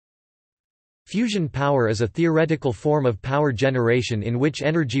Fusion power is a theoretical form of power generation in which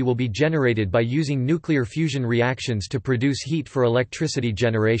energy will be generated by using nuclear fusion reactions to produce heat for electricity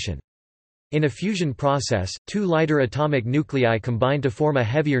generation. In a fusion process, two lighter atomic nuclei combine to form a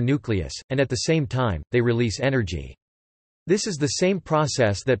heavier nucleus, and at the same time, they release energy. This is the same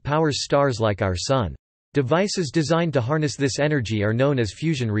process that powers stars like our Sun. Devices designed to harness this energy are known as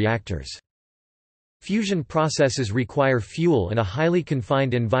fusion reactors. Fusion processes require fuel in a highly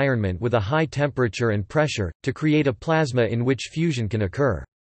confined environment with a high temperature and pressure, to create a plasma in which fusion can occur.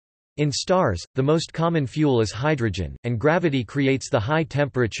 In stars, the most common fuel is hydrogen, and gravity creates the high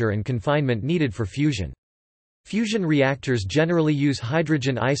temperature and confinement needed for fusion. Fusion reactors generally use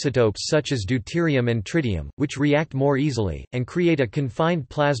hydrogen isotopes such as deuterium and tritium, which react more easily, and create a confined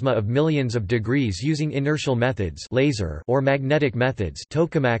plasma of millions of degrees using inertial methods laser or magnetic methods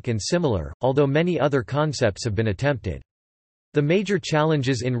tokamak and similar, although many other concepts have been attempted. The major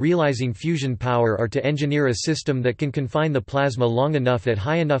challenges in realizing fusion power are to engineer a system that can confine the plasma long enough at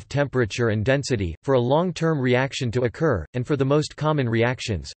high enough temperature and density, for a long-term reaction to occur, and for the most common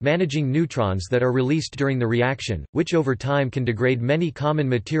reactions, managing neutrons that are released during the reaction, which over time can degrade many common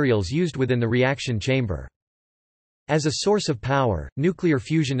materials used within the reaction chamber. As a source of power, nuclear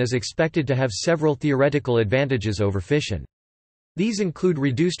fusion is expected to have several theoretical advantages over fission. These include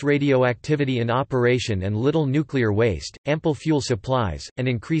reduced radioactivity in operation and little nuclear waste, ample fuel supplies, and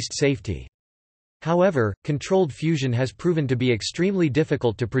increased safety. However, controlled fusion has proven to be extremely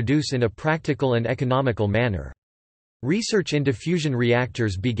difficult to produce in a practical and economical manner. Research into fusion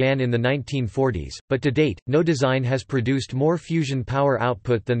reactors began in the 1940s, but to date, no design has produced more fusion power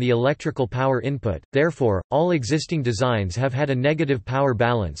output than the electrical power input, therefore, all existing designs have had a negative power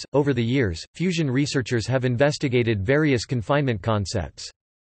balance. Over the years, fusion researchers have investigated various confinement concepts.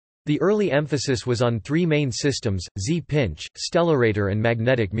 The early emphasis was on three main systems: Z-pinch, stellarator, and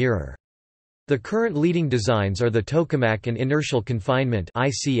magnetic mirror. The current leading designs are the tokamak and inertial confinement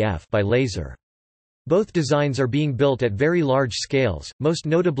 (ICF) by laser. Both designs are being built at very large scales, most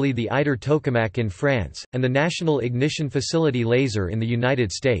notably the ITER tokamak in France, and the National Ignition Facility laser in the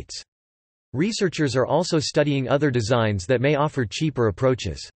United States. Researchers are also studying other designs that may offer cheaper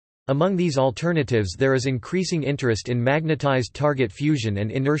approaches. Among these alternatives there is increasing interest in magnetized target fusion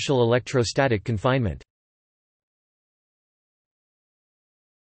and inertial electrostatic confinement.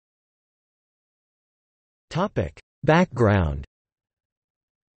 Background.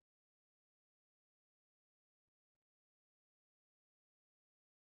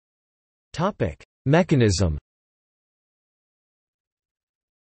 Mechanism.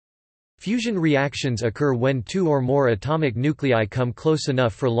 Fusion reactions occur when two or more atomic nuclei come close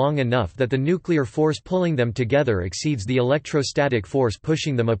enough for long enough that the nuclear force pulling them together exceeds the electrostatic force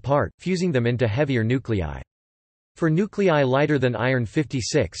pushing them apart, fusing them into heavier nuclei. For nuclei lighter than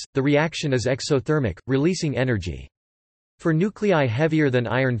iron-56, the reaction is exothermic, releasing energy. For nuclei heavier than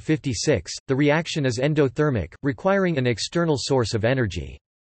iron-56, the reaction is endothermic, requiring an external source of energy.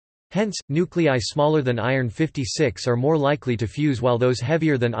 Hence, nuclei smaller than iron-56 are more likely to fuse while those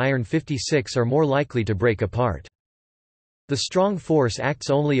heavier than iron-56 are more likely to break apart. The strong force acts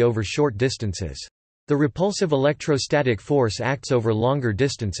only over short distances. The repulsive electrostatic force acts over longer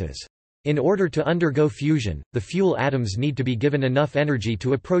distances. In order to undergo fusion, the fuel atoms need to be given enough energy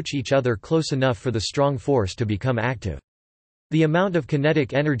to approach each other close enough for the strong force to become active. The amount of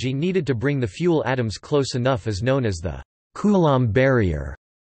kinetic energy needed to bring the fuel atoms close enough is known as the Coulomb barrier.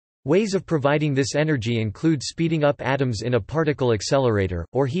 Ways of providing this energy include speeding up atoms in a particle accelerator,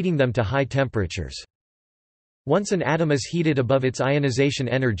 or heating them to high temperatures. Once an atom is heated above its ionization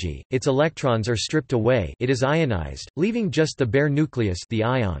energy, its electrons are stripped away, it is ionized, leaving just the bare nucleus, the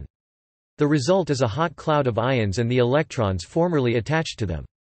ion. The result is a hot cloud of ions and the electrons formerly attached to them.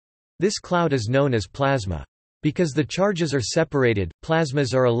 This cloud is known as plasma. Because the charges are separated,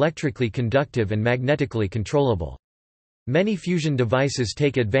 plasmas are electrically conductive and magnetically controllable. Many fusion devices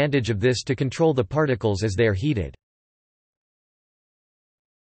take advantage of this to control the particles as they are heated.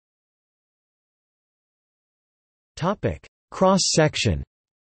 Cross-section.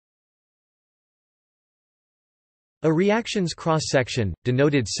 A reaction's cross-section,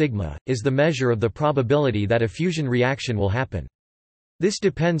 denoted sigma, is the measure of the probability that a fusion reaction will happen. This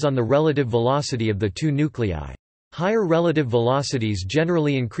depends on the relative velocity of the two nuclei. Higher relative velocities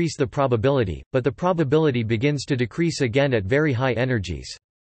generally increase the probability, but the probability begins to decrease again at very high energies.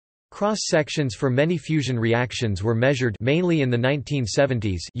 Cross-sections for many fusion reactions were measured mainly in the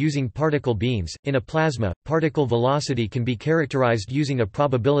 1970s using particle beams. In a plasma, particle velocity can be characterized using a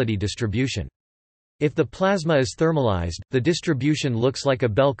probability distribution. If the plasma is thermalized, the distribution looks like a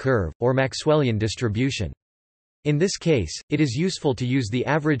bell curve, or Maxwellian distribution. In this case, it is useful to use the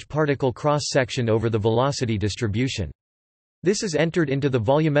average particle cross-section over the velocity distribution. This is entered into the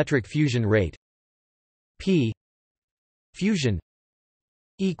volumetric fusion rate P fusion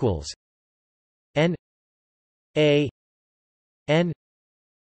equals N A N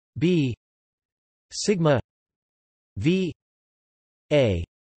B sigma V A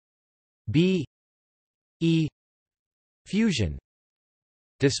B E fusion.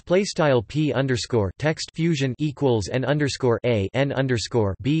 Display style P underscore text fusion equals N underscore A N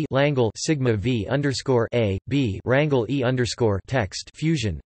underscore B Langle sigma V underscore A B Wrangle E underscore text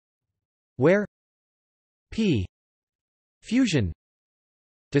fusion, where P fusion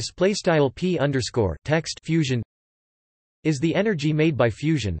display style P underscore text fusion is the energy made by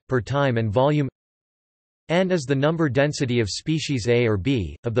fusion per time and volume. N is the number density of species A or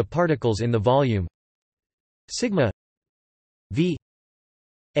B of the particles in the volume. Sigma V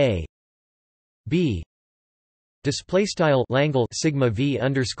A B display style Langle sigma V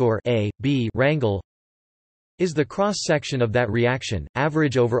underscore A B Wrangle is the cross section of that reaction,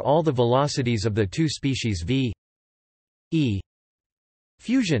 average over all the velocities of the two species V E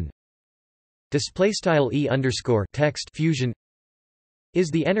fusion display style E underscore text fusion is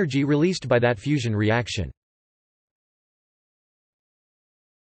the energy released by that fusion reaction.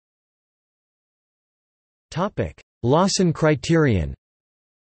 Topic: Lawson Criterion.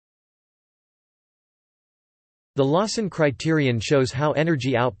 The Lawson Criterion shows how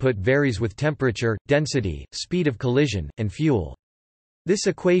energy output varies with temperature, density, speed of collision, and fuel. This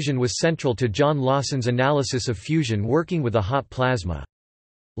equation was central to John Lawson's analysis of fusion working with a hot plasma.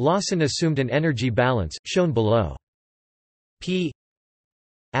 Lawson assumed an energy balance, shown below. P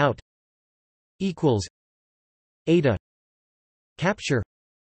out equals eta capture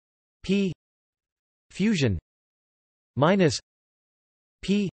P fusion minus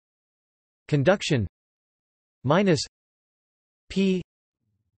P conduction minus P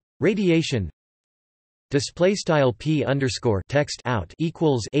radiation. Display style P underscore text out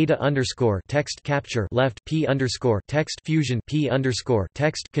equals eta underscore text capture left P underscore text fusion P underscore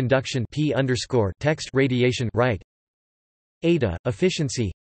text conduction P underscore text radiation right. Eta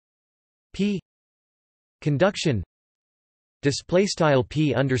efficiency P conduction display style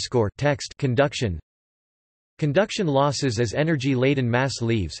P underscore text conduction losses as energy laden mass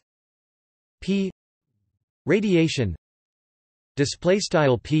leaves. P radiation display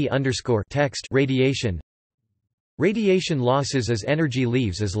style P underscore text radiation losses as energy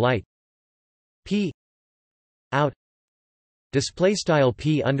leaves as light. P out display style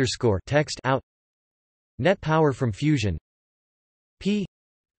P underscore text out net power from fusion. P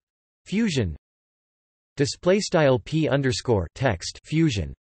fusion display style P underscore text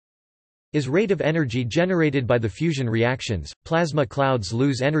fusion is rate of energy generated by the fusion reactions. Plasma clouds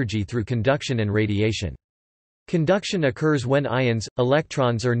lose energy through conduction and radiation. Conduction occurs when ions,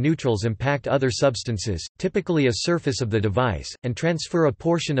 electrons or neutrals impact other substances, typically a surface of the device, and transfer a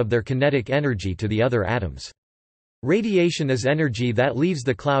portion of their kinetic energy to the other atoms. Radiation is energy that leaves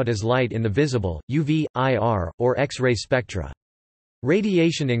the cloud as light in the visible, UV, IR, or X-ray spectra.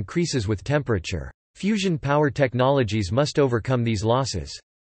 Radiation increases with temperature. Fusion power technologies must overcome these losses.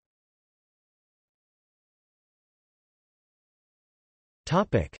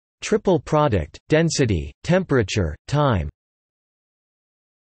 Triple product, density, temperature, time.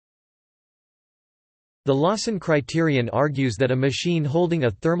 The Lawson criterion argues that a machine holding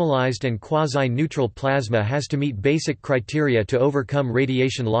a thermalized and quasi-neutral plasma has to meet basic criteria to overcome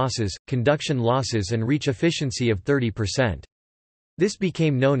radiation losses, conduction losses and reach efficiency of 30%. This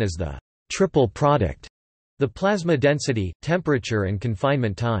became known as the triple product, the plasma density, temperature and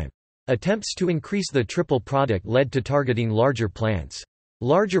confinement time. Attempts to increase the triple product led to targeting larger plants.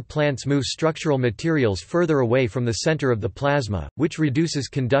 Larger plants move structural materials further away from the center of the plasma, which reduces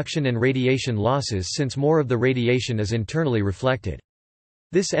conduction and radiation losses since more of the radiation is internally reflected.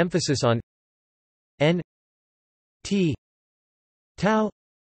 This emphasis on N T tau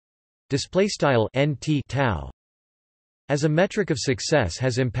 _NT tau as a metric of success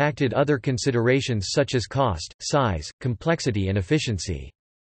has impacted other considerations such as cost, size, complexity and efficiency.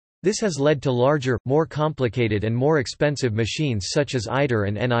 This has led to larger, more complicated and more expensive machines such as ITER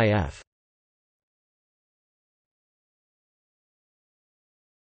and NIF.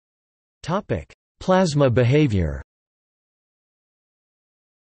 Plasma behavior.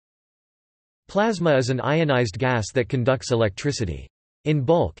 Plasma is an ionized gas that conducts electricity. In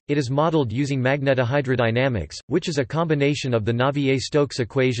bulk, it is modeled using magnetohydrodynamics, which is a combination of the Navier-Stokes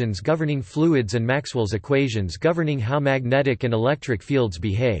equations governing fluids and Maxwell's equations governing how magnetic and electric fields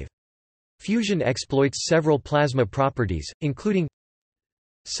behave. Fusion exploits several plasma properties, including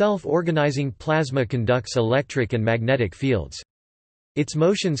Self-organizing plasma conducts electric and magnetic fields. Its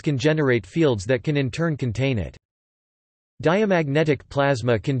motions can generate fields that can in turn contain it. Diamagnetic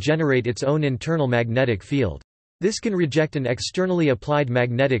plasma can generate its own internal magnetic field. This can reject an externally applied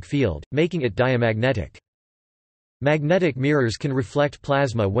magnetic field, making it diamagnetic. Magnetic mirrors can reflect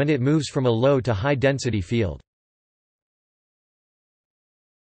plasma when it moves from a low to high density field.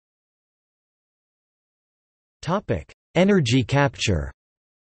 Energy capture.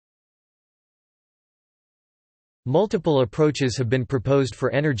 Multiple approaches have been proposed for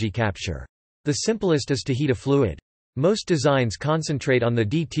energy capture. The simplest is to heat a fluid. Most designs concentrate on the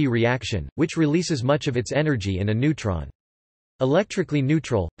DT reaction, which releases much of its energy in a neutron. Electrically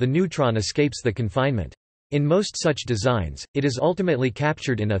neutral, the neutron escapes the confinement. In most such designs, it is ultimately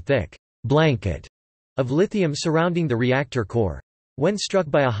captured in a thick blanket of lithium surrounding the reactor core. When struck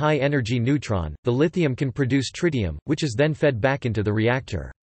by a high-energy neutron, the lithium can produce tritium, which is then fed back into the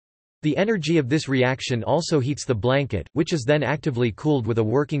reactor. The energy of this reaction also heats the blanket, which is then actively cooled with a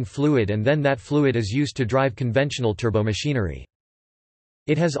working fluid, and then that fluid is used to drive conventional turbomachinery.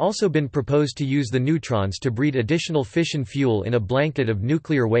 It has also been proposed to use the neutrons to breed additional fission fuel in a blanket of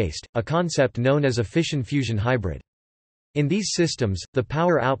nuclear waste, a concept known as a fission-fusion hybrid. In these systems, the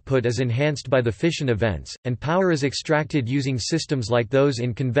power output is enhanced by the fission events, and power is extracted using systems like those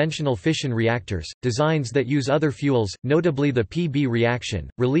in conventional fission reactors. Designs that use other fuels, notably the PB reaction,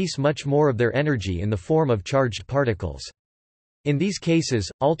 release much more of their energy in the form of charged particles. In these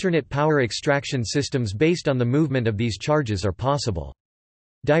cases, alternate power extraction systems based on the movement of these charges are possible.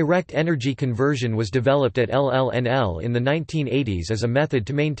 Direct energy conversion was developed at LLNL in the 1980s as a method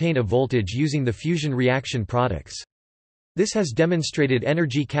to maintain a voltage using the fusion reaction products. This has demonstrated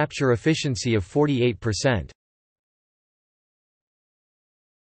energy capture efficiency of 48%.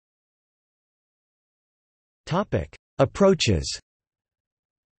 Topic: Approaches.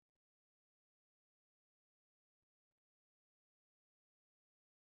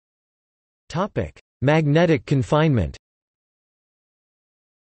 Topic: Magnetic confinement.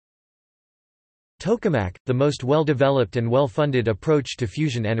 Tokamak, the most well-developed and well-funded approach to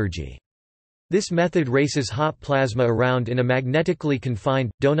fusion energy. This method races hot plasma around in a magnetically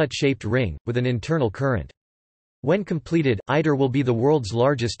confined, donut-shaped ring, with an internal current. When completed, ITER will be the world's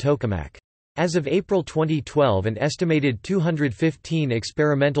largest tokamak. As of April 2012, an estimated 215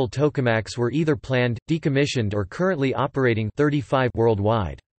 experimental tokamaks were either planned, decommissioned or currently operating 35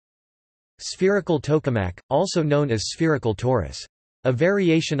 worldwide. Spherical tokamak, also known as spherical torus. A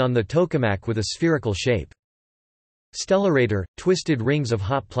variation on the tokamak with a spherical shape. Stellarator, twisted rings of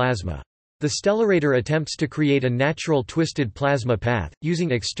hot plasma. The stellarator attempts to create a natural twisted plasma path,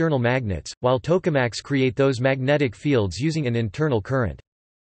 using external magnets, while tokamaks create those magnetic fields using an internal current.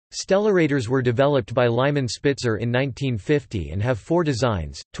 Stellarators were developed by Lyman Spitzer in 1950 and have 4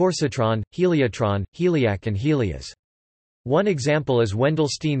 designs: torsatron, heliotron, heliac and helias. One example is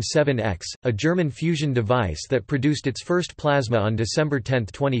Wendelstein 7X, a German fusion device that produced its first plasma on December 10,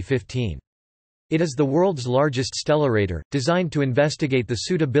 2015. It is the world's largest stellarator, designed to investigate the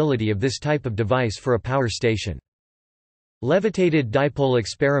suitability of this type of device for a power station. Levitated dipole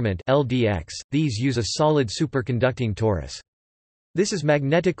experiment (LDX), these use a solid superconducting torus. This is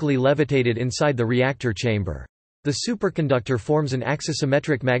magnetically levitated inside the reactor chamber. The superconductor forms an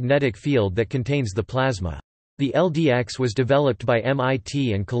axisymmetric magnetic field that contains the plasma. The LDX was developed by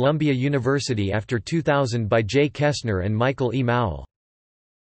MIT and Columbia University after 2000 by J. Kestner and Michael E. Mowell.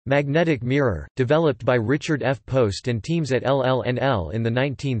 Magnetic mirror, developed by Richard F. Post and teams at LLNL in the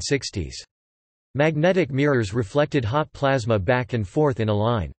 1960s. Magnetic mirrors reflected hot plasma back and forth in a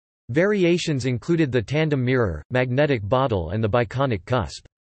line. Variations included the tandem mirror, magnetic bottle and the biconic cusp.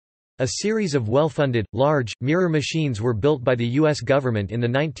 A series of well-funded, large, mirror machines were built by the U.S. government in the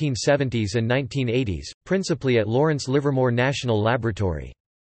 1970s and 1980s, principally at Lawrence Livermore National Laboratory.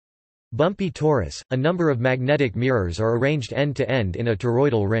 Bumpy torus, a number of magnetic mirrors are arranged end-to-end in a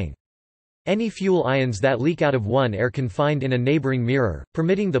toroidal ring. Any fuel ions that leak out of one are confined in a neighboring mirror,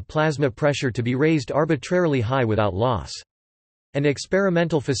 permitting the plasma pressure to be raised arbitrarily high without loss. An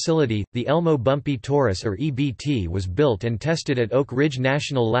experimental facility, the Elmo Bumpy Torus or EBT, was built and tested at Oak Ridge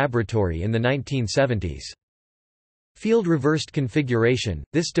National Laboratory in the 1970s. Field-reversed configuration,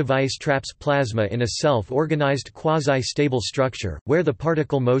 this device traps plasma in a self-organized quasi-stable structure, where the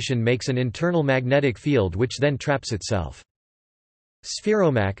particle motion makes an internal magnetic field which then traps itself.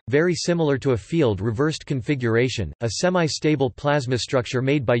 Spheromak, very similar to a field-reversed configuration, a semi-stable plasma structure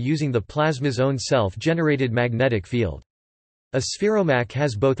made by using the plasma's own self-generated magnetic field. A spheromak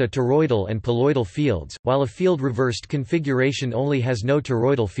has both a toroidal and poloidal fields, while a field-reversed configuration only has no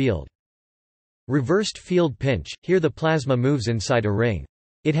toroidal field. Reversed field pinch, here the plasma moves inside a ring.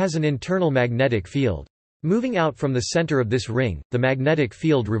 It has an internal magnetic field. Moving out from the center of this ring, the magnetic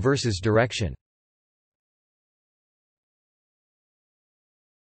field reverses direction.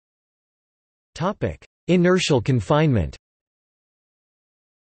 Inertial confinement.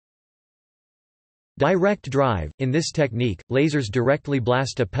 Direct drive. In this technique, lasers directly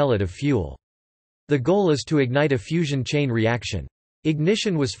blast a pellet of fuel. The goal is to ignite a fusion chain reaction.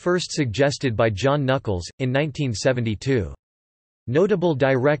 Ignition was first suggested by John Nuckolls, in 1972. Notable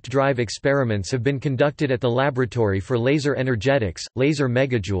direct drive experiments have been conducted at the Laboratory for Laser Energetics, Laser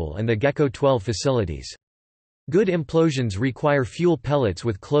Megajoule and the Gecko 12 facilities. Good implosions require fuel pellets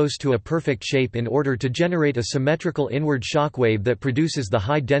with close to a perfect shape in order to generate a symmetrical inward shock wave that produces the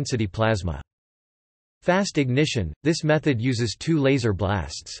high-density plasma. Fast ignition. This method uses two laser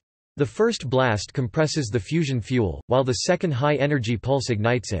blasts. The first blast compresses the fusion fuel, while the second high-energy pulse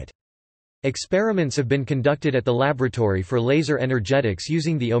ignites it. Experiments have been conducted at the Laboratory for Laser Energetics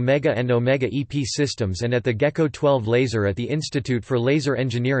using the Omega and Omega EP systems and at the Gecko 12 laser at the Institute for Laser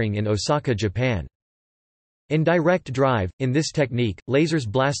Engineering in Osaka, Japan. In direct drive, in this technique, lasers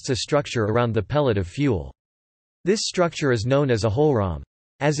blasts a structure around the pellet of fuel. This structure is known as a hohlraum.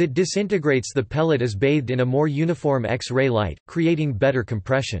 As it disintegrates, the pellet is bathed in a more uniform X-ray light, creating better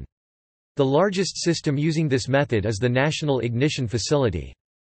compression. The largest system using this method is the National Ignition Facility.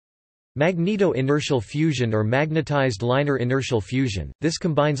 Magneto-inertial fusion or magnetized liner inertial fusion. This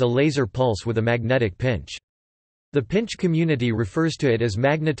combines a laser pulse with a magnetic pinch. The pinch community refers to it as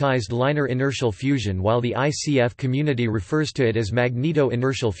magnetized liner inertial fusion, while the ICF community refers to it as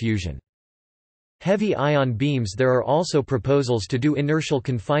magneto-inertial fusion. Heavy ion beams. There are also proposals to do inertial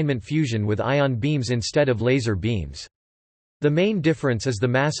confinement fusion with ion beams instead of laser beams. The main difference is the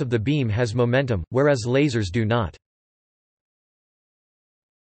mass of the beam has momentum, whereas lasers do not.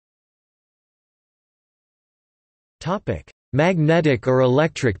 Magnetic or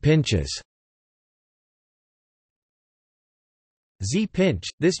electric pinches. Z-pinch.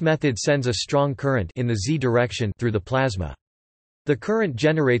 This method sends a strong current in the Z direction through the plasma. The current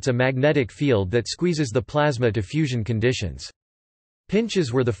generates a magnetic field that squeezes the plasma to fusion conditions.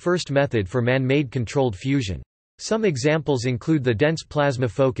 Pinches were the first method for man-made controlled fusion. Some examples include the Dense Plasma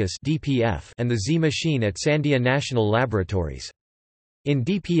Focus (DPF) and the Z-machine at Sandia National Laboratories. In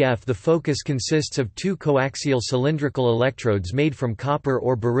DPF, the focus consists of two coaxial cylindrical electrodes made from copper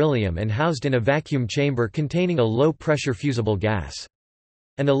or beryllium and housed in a vacuum chamber containing a low-pressure fusible gas.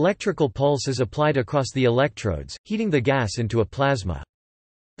 An electrical pulse is applied across the electrodes, heating the gas into a plasma.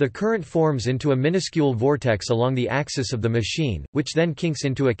 The current forms into a minuscule vortex along the axis of the machine, which then kinks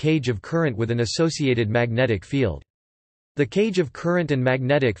into a cage of current with an associated magnetic field. The cage of current and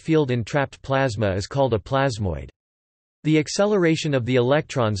magnetic field in trapped plasma is called a plasmoid. The acceleration of the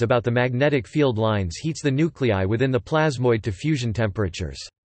electrons about the magnetic field lines heats the nuclei within the plasmoid to fusion temperatures.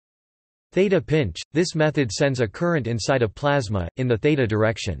 Theta pinch. This method sends a current inside a plasma, in the theta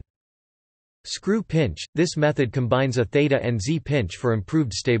direction. Screw pinch. This method combines a theta and Z pinch for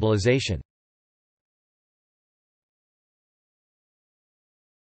improved stabilization.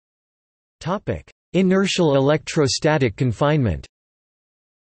 Inertial electrostatic confinement.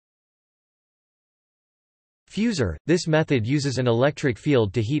 Fusor. This method uses an electric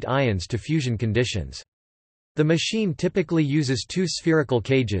field to heat ions to fusion conditions. The machine typically uses two spherical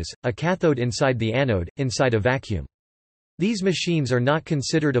cages, a cathode inside the anode, inside a vacuum. These machines are not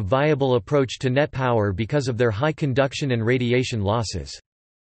considered a viable approach to net power because of their high conduction and radiation losses.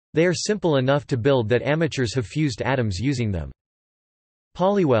 They are simple enough to build that amateurs have fused atoms using them.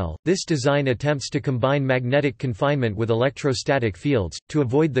 Polywell. This design attempts to combine magnetic confinement with electrostatic fields, to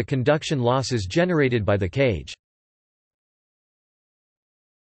avoid the conduction losses generated by the cage.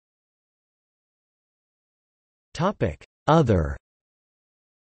 Other.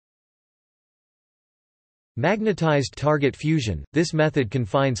 Magnetized target fusion. This method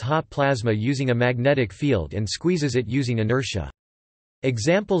confines hot plasma using a magnetic field and squeezes it using inertia.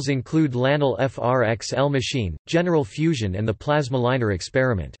 Examples include Lanel FRXL machine, general fusion and the plasma liner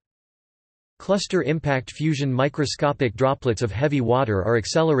experiment. Cluster impact fusion. Microscopic droplets of heavy water are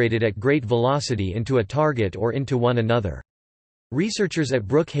accelerated at great velocity into a target or into one another. Researchers at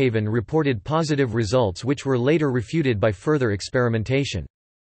Brookhaven reported positive results which were later refuted by further experimentation.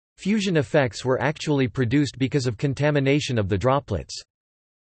 Fusion effects were actually produced because of contamination of the droplets.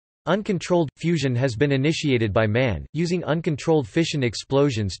 Uncontrolled fusion has been initiated by man, using uncontrolled fission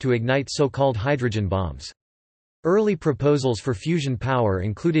explosions to ignite so-called hydrogen bombs. Early proposals for fusion power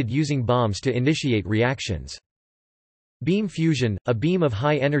included using bombs to initiate reactions. Beam fusion – a beam of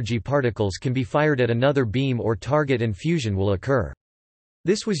high-energy particles can be fired at another beam or target and fusion will occur.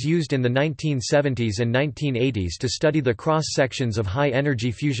 This was used in the 1970s and 1980s to study the cross-sections of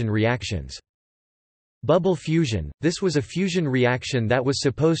high-energy fusion reactions. Bubble fusion – this was a fusion reaction that was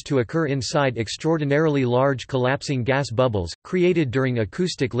supposed to occur inside extraordinarily large collapsing gas bubbles, created during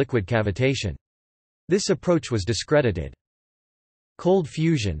acoustic liquid cavitation. This approach was discredited. Cold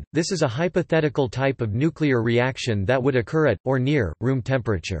fusion – this is a hypothetical type of nuclear reaction that would occur at, or near, room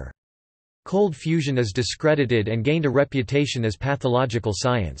temperature. Cold fusion is discredited and gained a reputation as pathological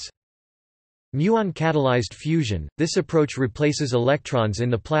science. Muon-catalyzed fusion – this approach replaces electrons in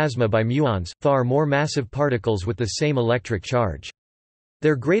the plasma by muons, far more massive particles with the same electric charge.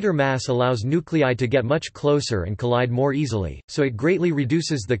 Their greater mass allows nuclei to get much closer and collide more easily, so it greatly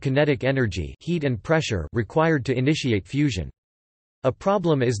reduces the kinetic energy, heat and pressure required to initiate fusion. A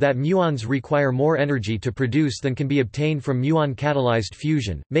problem is that muons require more energy to produce than can be obtained from muon-catalyzed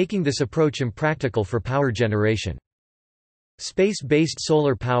fusion, making this approach impractical for power generation. Space-based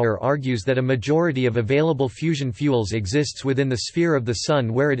solar power argues that a majority of available fusion fuels exists within the sphere of the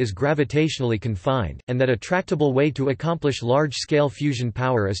Sun where it is gravitationally confined, and that a tractable way to accomplish large-scale fusion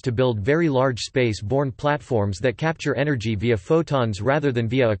power is to build very large space-borne platforms that capture energy via photons rather than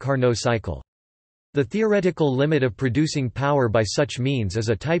via a Carnot cycle. The theoretical limit of producing power by such means is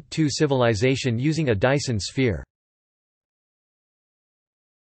a Type II civilization using a Dyson sphere.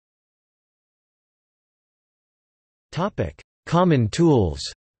 Common tools.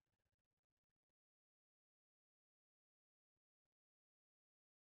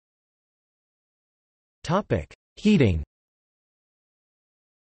 Heating.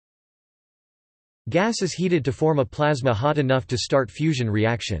 Gas is heated to form a plasma hot enough to start fusion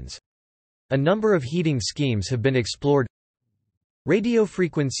reactions. A number of heating schemes have been explored.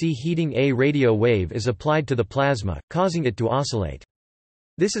 Radiofrequency heating. A radio wave is applied to the plasma, causing it to oscillate.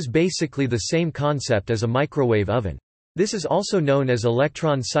 This is basically the same concept as a microwave oven. This is also known as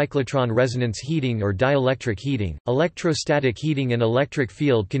electron-cyclotron resonance heating or dielectric heating. Electrostatic heating. An electric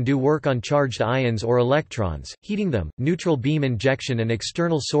field can do work on charged ions or electrons, heating them. Neutral beam injection. An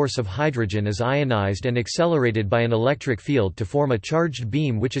external source of hydrogen is ionized and accelerated by an electric field to form a charged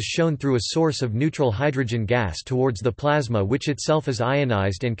beam which is shown through a source of neutral hydrogen gas towards the plasma, which itself is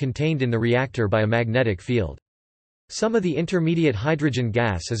ionized and contained in the reactor by a magnetic field. Some of the intermediate hydrogen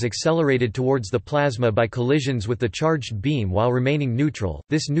gas is accelerated towards the plasma by collisions with the charged beam while remaining neutral.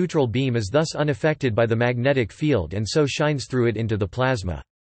 This neutral beam is thus unaffected by the magnetic field and so shines through it into the plasma.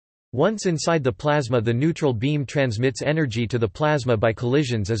 Once inside the plasma, the neutral beam transmits energy to the plasma by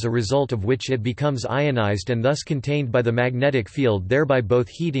collisions, as a result of which it becomes ionized and thus contained by the magnetic field, thereby both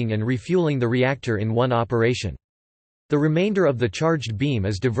heating and refueling the reactor in one operation. The remainder of the charged beam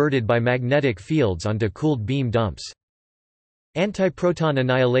is diverted by magnetic fields onto cooled beam dumps. Antiproton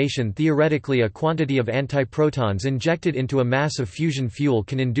annihilation. Theoretically, a quantity of antiprotons injected into a mass of fusion fuel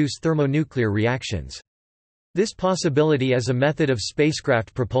can induce thermonuclear reactions. This possibility as a method of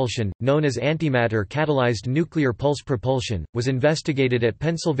spacecraft propulsion, known as antimatter-catalyzed nuclear pulse propulsion, was investigated at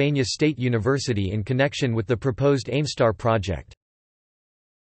Pennsylvania State University in connection with the proposed AIMSTAR project.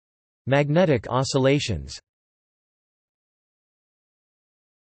 Magnetic oscillations.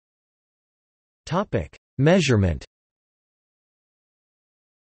 Measurement.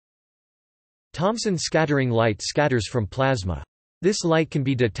 Thomson scattering light scatters from plasma. This light can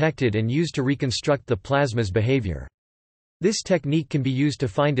be detected and used to reconstruct the plasma's behavior. This technique can be used to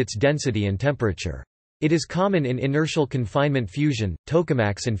find its density and temperature. It is common in inertial confinement fusion,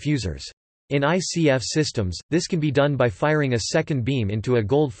 tokamaks and fusors. In ICF systems, this can be done by firing a second beam into a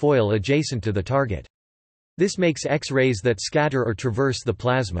gold foil adjacent to the target. This makes X-rays that scatter or traverse the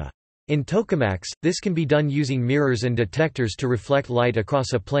plasma. In tokamaks, this can be done using mirrors and detectors to reflect light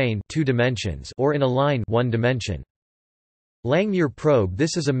across a plane 2 dimensions or in a line 1 dimension. Langmuir probe.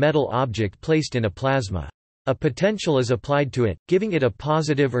 This is a metal object placed in a plasma. A potential is applied to it, giving it a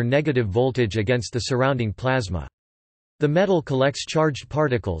positive or negative voltage against the surrounding plasma. The metal collects charged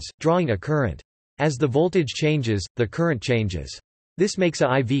particles, drawing a current. As the voltage changes, the current changes. This makes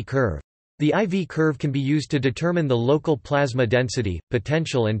a IV curve. The IV curve can be used to determine the local plasma density,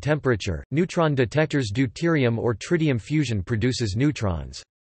 potential and temperature. Neutron detectors. Deuterium or tritium fusion produces neutrons.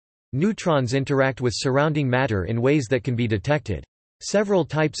 Neutrons interact with surrounding matter in ways that can be detected. Several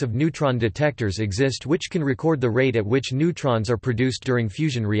types of neutron detectors exist which can record the rate at which neutrons are produced during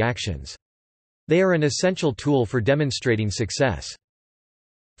fusion reactions. They are an essential tool for demonstrating success.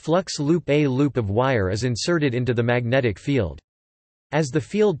 Flux loop. A loop of wire is inserted into the magnetic field. As the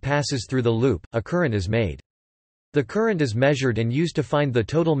field passes through the loop, a current is made. The current is measured and used to find the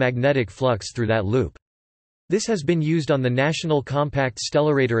total magnetic flux through that loop. This has been used on the National Compact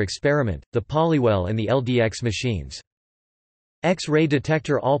Stellarator experiment, the Polywell and the LDX machines. X-ray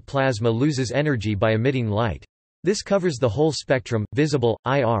detector. All plasma loses energy by emitting light. This covers the whole spectrum, visible,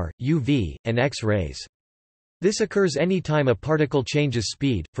 IR, UV, and X-rays. This occurs any time a particle changes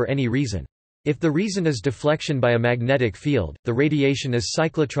speed, for any reason. If the reason is deflection by a magnetic field, the radiation is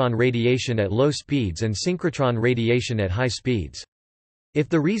cyclotron radiation at low speeds and synchrotron radiation at high speeds. If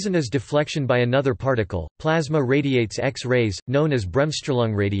the reason is deflection by another particle, plasma radiates X-rays, known as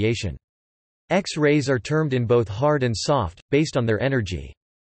Bremsstrahlung radiation. X-rays are termed in both hard and soft, based on their energy.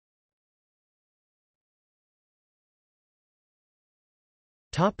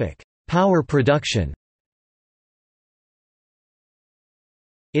 Power production.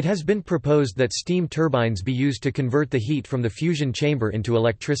 It has been proposed that steam turbines be used to convert the heat from the fusion chamber into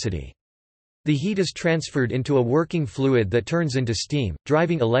electricity. The heat is transferred into a working fluid that turns into steam,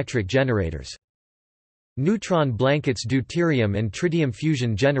 driving electric generators. Neutron blankets. Deuterium and tritium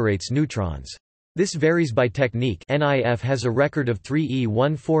fusion generates neutrons. This varies by technique. NIF has a record of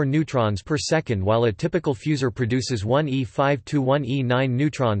 3e14 neutrons per second, while a typical fusor produces 1e5 to 1e9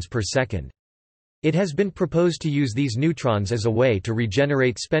 neutrons per second. It has been proposed to use these neutrons as a way to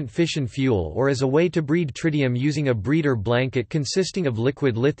regenerate spent fission fuel or as a way to breed tritium using a breeder blanket consisting of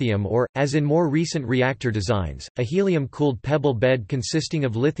liquid lithium or, as in more recent reactor designs, a helium-cooled pebble bed consisting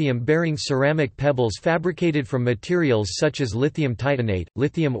of lithium-bearing ceramic pebbles fabricated from materials such as lithium titanate,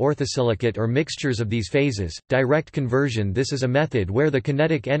 lithium orthosilicate or mixtures of these phases. Direct conversion. This is a method where the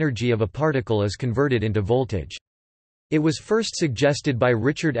kinetic energy of a particle is converted into voltage. It was first suggested by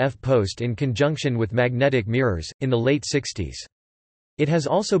Richard F. Post in conjunction with magnetic mirrors, in the late 60s. It has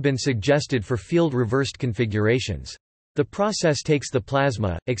also been suggested for field-reversed configurations. The process takes the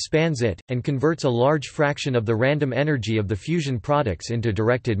plasma, expands it, and converts a large fraction of the random energy of the fusion products into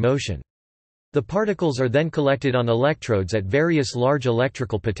directed motion. The particles are then collected on electrodes at various large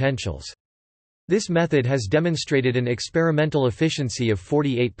electrical potentials. This method has demonstrated an experimental efficiency of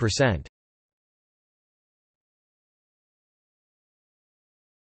 48%.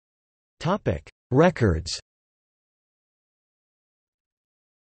 Records.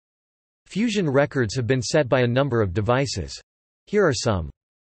 Fusion records have been set by a number of devices. Here are some.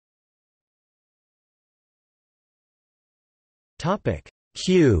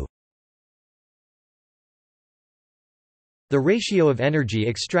 Q. The ratio of energy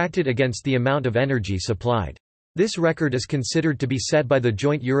extracted against the amount of energy supplied. This record is considered to be set by the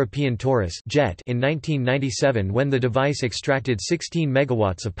Joint European Torus (JET) in 1997 when the device extracted 16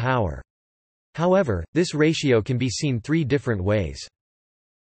 megawatts of power. However, this ratio can be seen three different ways.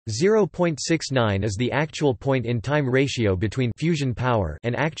 0.69 is the actual point-in-time ratio between fusion power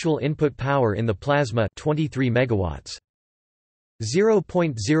and actual input power in the plasma, 23 megawatts.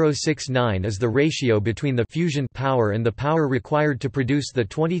 0.069 is the ratio between the fusion power and the power required to produce the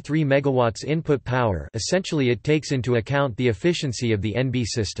 23 megawatts input power. Essentially, it takes into account the efficiency of the NB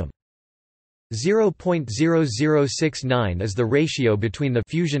system. 0.0069 is the ratio between the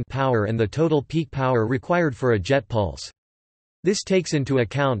fusion power and the total peak power required for a jet pulse. This takes into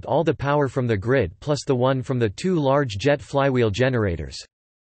account all the power from the grid plus the one from the two large jet flywheel generators.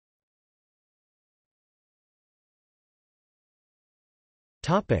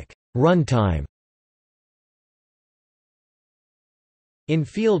 Runtime. In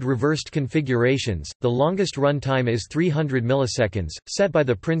field-reversed configurations, the longest runtime is 300 milliseconds, set by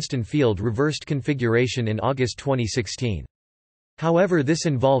the Princeton field-reversed configuration in August 2016. However, this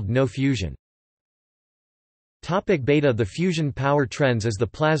involved no fusion. Beta. The fusion power trends as the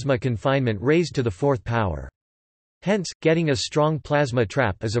plasma confinement raised to the fourth power. Hence, getting a strong plasma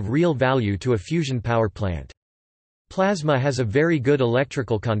trap is of real value to a fusion power plant. Plasma has a very good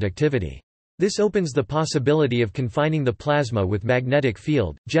electrical conductivity. This opens the possibility of confining the plasma with magnetic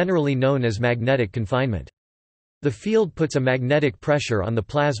field, generally known as magnetic confinement. The field puts a magnetic pressure on the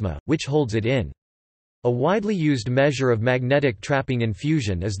plasma, which holds it in. A widely used measure of magnetic trapping in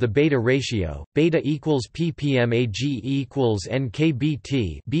fusion is the beta ratio. Beta equals ppmag equals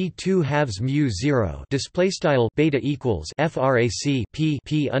nkbt b2 halves mu 0. Display style beta equals frac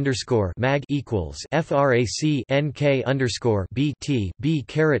p underscore mag equals frac nk underscore bt b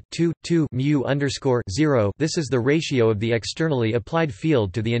caret 2 mu underscore 0. This is the ratio of the externally applied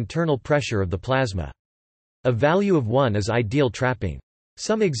field to the internal pressure of the plasma. A value of 1 is ideal trapping.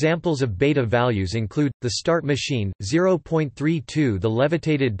 Some examples of beta values include, the start machine, 0.32 the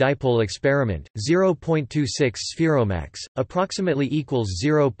levitated dipole experiment, 0.26 spheromax, approximately equals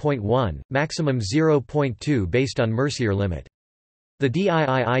 0.1, maximum 0.2 based on Mercier limit. The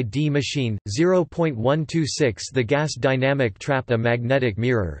DIIID machine, 0.126 the gas dynamic trap a magnetic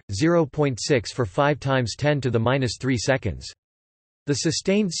mirror, 0.6 for 5 × 10⁻³ seconds. The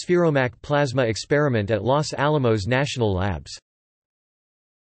sustained spheromac plasma experiment at Los Alamos National Labs.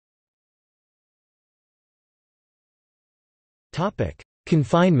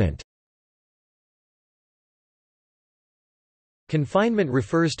 Confinement. Confinement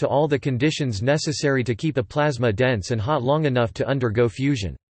refers to all the conditions necessary to keep a plasma dense and hot long enough to undergo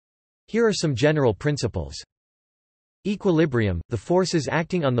fusion. Here are some general principles. Equilibrium – the forces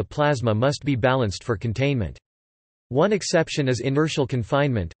acting on the plasma must be balanced for containment. One exception is inertial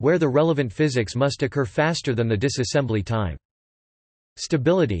confinement, where the relevant physics must occur faster than the disassembly time.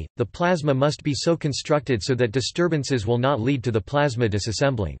 Stability – the plasma must be so constructed so that disturbances will not lead to the plasma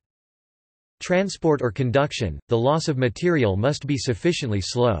disassembling. Transport or conduction – the loss of material must be sufficiently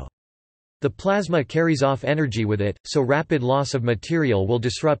slow. The plasma carries off energy with it, so rapid loss of material will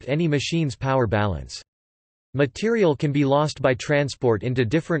disrupt any machine's power balance. Material can be lost by transport into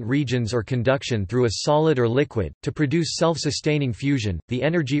different regions or conduction through a solid or liquid. To produce self-sustaining fusion, the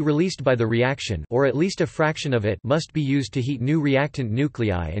energy released by the reaction, or at least a fraction of it, must be used to heat new reactant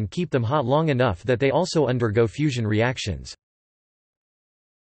nuclei and keep them hot long enough that they also undergo fusion reactions.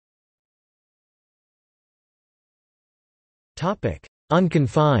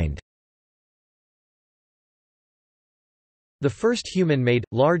 Unconfined. The first human-made,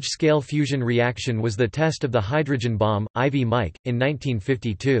 large-scale fusion reaction was the test of the hydrogen bomb, Ivy Mike, in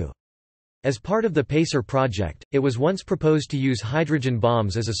 1952. As part of the PACER project, it was once proposed to use hydrogen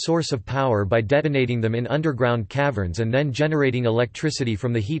bombs as a source of power by detonating them in underground caverns and then generating electricity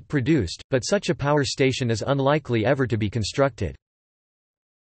from the heat produced, but such a power station is unlikely ever to be constructed.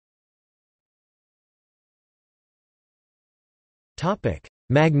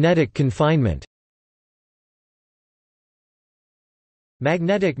 Magnetic confinement.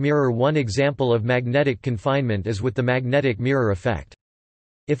 Magnetic mirror. One example of magnetic confinement is with the magnetic mirror effect.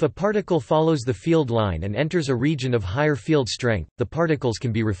 If a particle follows the field line and enters a region of higher field strength, the particles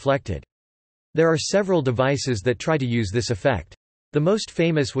can be reflected. There are several devices that try to use this effect. The most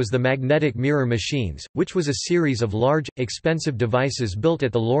famous was the magnetic mirror machines, which was a series of large, expensive devices built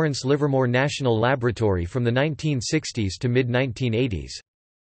at the Lawrence Livermore National Laboratory from the 1960s to mid-1980s.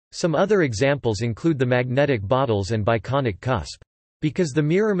 Some other examples include the magnetic bottles and biconic cusp. Because the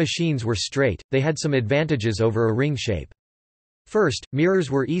mirror machines were straight, they had some advantages over a ring shape. First,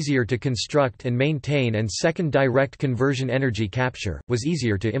 mirrors were easier to construct and maintain, and second, direct conversion energy capture was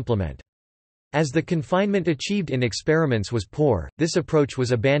easier to implement. As the confinement achieved in experiments was poor, this approach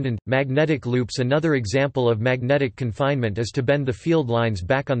was abandoned. Magnetic loops. Another example of magnetic confinement is to bend the field lines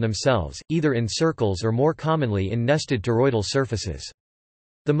back on themselves, either in circles or more commonly in nested toroidal surfaces.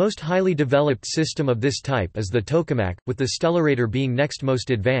 The most highly developed system of this type is the tokamak, with the stellarator being next most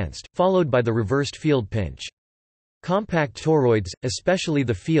advanced, followed by the reversed field pinch. Compact toroids, especially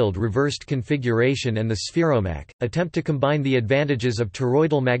the field-reversed configuration and the spheromak, attempt to combine the advantages of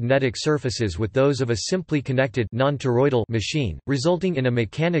toroidal magnetic surfaces with those of a simply connected non-toroidal machine, resulting in a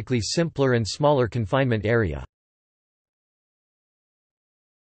mechanically simpler and smaller confinement area.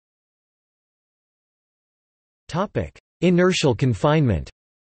 Inertial confinement.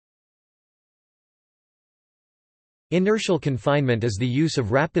 Inertial confinement is the use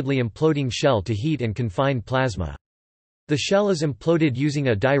of rapidly imploding shell to heat and confine plasma. The shell is imploded using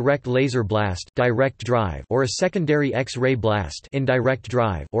a direct laser blast direct drive or a secondary X-ray blast indirect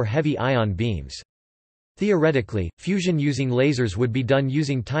drive or heavy ion beams. Theoretically, fusion using lasers would be done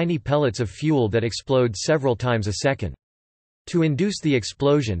using tiny pellets of fuel that explode several times a second. To induce the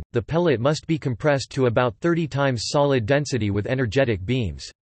explosion, the pellet must be compressed to about 30 times solid density with energetic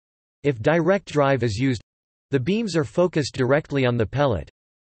beams. If direct drive is used, the beams are focused directly on the pellet.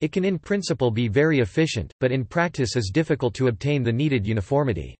 It can in principle be very efficient, but in practice is difficult to obtain the needed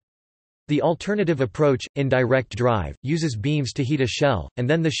uniformity. The alternative approach, indirect drive, uses beams to heat a shell, and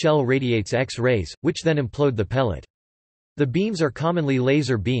then the shell radiates X-rays, which then implode the pellet. The beams are commonly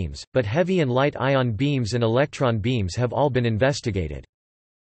laser beams, but heavy and light ion beams and electron beams have all been investigated.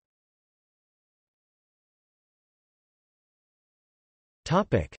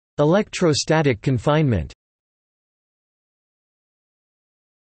 Electrostatic confinement.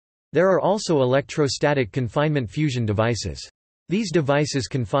 There are also electrostatic confinement fusion devices. These devices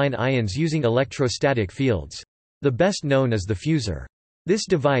confine ions using electrostatic fields. The best known is the fusor. This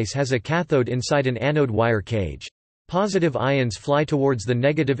device has a cathode inside an anode wire cage. Positive ions fly towards the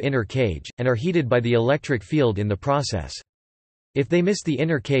negative inner cage, and are heated by the electric field in the process. If they miss the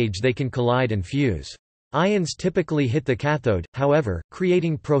inner cage, they can collide and fuse. Ions typically hit the cathode, however,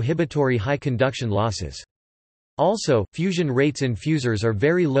 creating prohibitory high conduction losses. Also, fusion rates in fusors are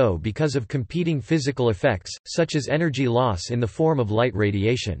very low because of competing physical effects, such as energy loss in the form of light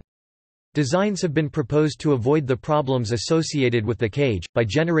radiation. Designs have been proposed to avoid the problems associated with the cage, by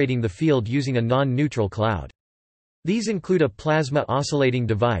generating the field using a non-neutral cloud. These include a plasma oscillating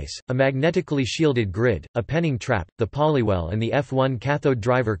device, a magnetically shielded grid, a penning trap, the polywell and the F1 cathode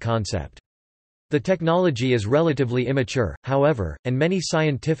driver concept. The technology is relatively immature, however, and many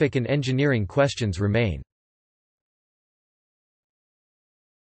scientific and engineering questions remain.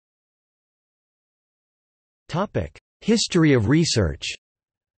 History of research.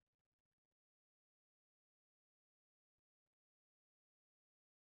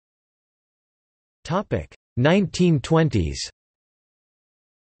 Topic: 1920s.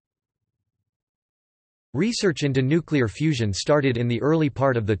 Research into nuclear fusion started in the early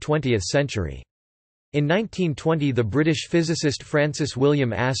part of the 20th century. In 1920 the British physicist Francis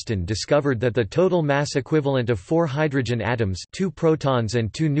William Aston discovered that the total mass equivalent of 4 hydrogen atoms, 2 protons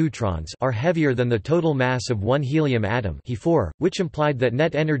and 2 neutrons, are heavier than the total mass of one helium atom, He4, which implied that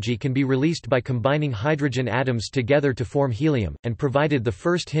net energy can be released by combining hydrogen atoms together to form helium, and provided the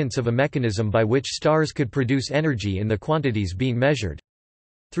first hints of a mechanism by which stars could produce energy in the quantities being measured.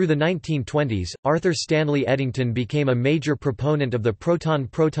 Through the 1920s, Arthur Stanley Eddington became a major proponent of the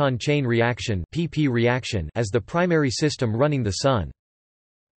proton-proton chain reaction (PP reaction) as the primary system running the Sun.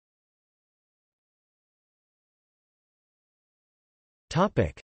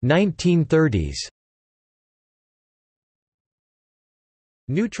 Topic: 1930s.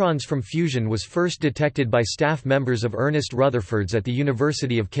 Neutrons from fusion was first detected by staff members of Ernest Rutherford's at the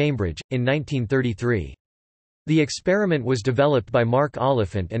University of Cambridge in 1933. The experiment was developed by Mark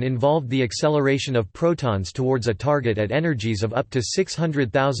Oliphant and involved the acceleration of protons towards a target at energies of up to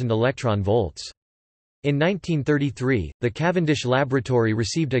 600,000 electron volts. In 1933, the Cavendish Laboratory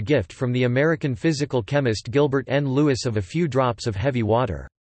received a gift from the American physical chemist Gilbert N. Lewis of a few drops of heavy water.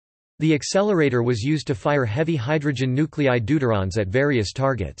 The accelerator was used to fire heavy hydrogen nuclei deuterons at various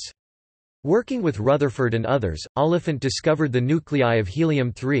targets. Working with Rutherford and others, Oliphant discovered the nuclei of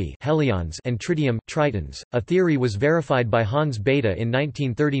helium-3 helions and tritium tritons. A theory was verified by Hans Bethe in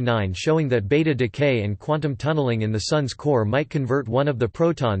 1939 showing that beta decay and quantum tunneling in the Sun's core might convert one of the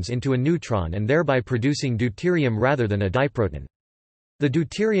protons into a neutron and thereby producing deuterium rather than a diproton. The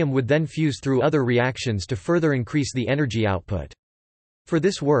deuterium would then fuse through other reactions to further increase the energy output. For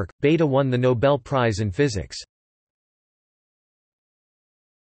this work, Bethe won the Nobel Prize in Physics.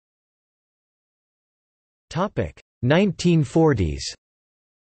 1940s.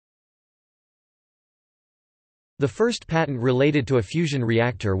 The first patent related to a fusion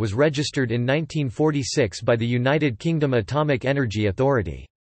reactor was registered in 1946 by the United Kingdom Atomic Energy Authority.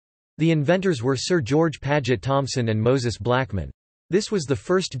 The inventors were Sir George Paget Thomson and Moses Blackman. This was the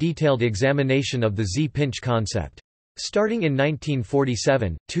first detailed examination of the Z-pinch concept. Starting in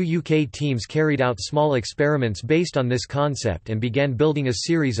 1947, 2 UK teams carried out small experiments based on this concept and began building a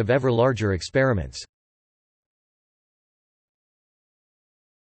series of ever larger experiments.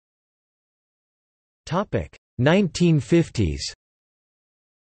 1950s.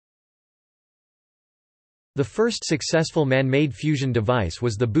 The first successful man-made fusion device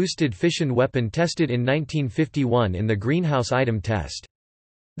was the boosted fission weapon tested in 1951 in the greenhouse item test.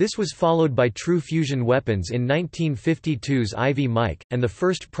 This was followed by true fusion weapons in 1952's Ivy Mike, and the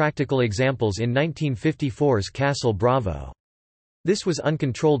first practical examples in 1954's Castle Bravo. This was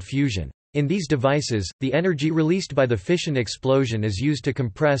uncontrolled fusion. In these devices, the energy released by the fission explosion is used to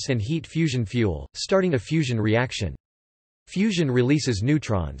compress and heat fusion fuel, starting a fusion reaction. Fusion releases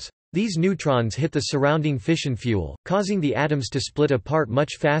neutrons. These neutrons hit the surrounding fission fuel, causing the atoms to split apart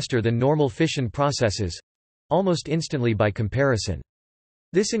much faster than normal fission processes—almost instantly by comparison.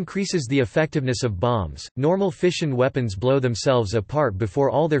 This increases the effectiveness of bombs. Normal fission weapons blow themselves apart before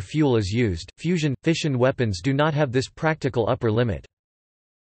all their fuel is used. Fission weapons do not have this practical upper limit.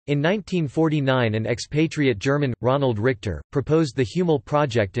 In 1949 an expatriate German, Ronald Richter, proposed the Hummel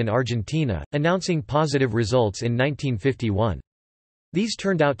project in Argentina, announcing positive results in 1951. These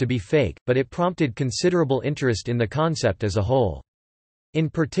turned out to be fake, but it prompted considerable interest in the concept as a whole.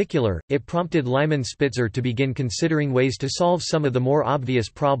 In particular, it prompted Lyman Spitzer to begin considering ways to solve some of the more obvious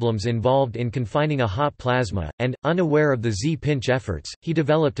problems involved in confining a hot plasma, and, unaware of the Z-pinch efforts, he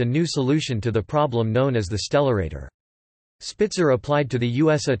developed a new solution to the problem known as the stellarator. Spitzer applied to the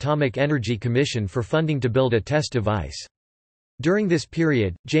U.S. Atomic Energy Commission for funding to build a test device. During this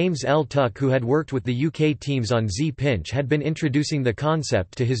period, James L. Tuck, who had worked with the UK teams on Z-pinch, had been introducing the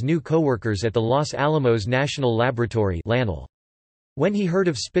concept to his new co-workers at the Los Alamos National Laboratory (LANL). When he heard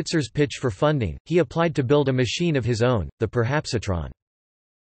of Spitzer's pitch for funding, he applied to build a machine of his own, the Perhapsatron.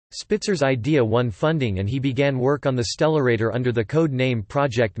 Spitzer's idea won funding and he began work on the stellarator under the code name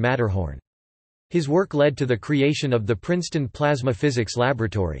Project Matterhorn. His work led to the creation of the Princeton Plasma Physics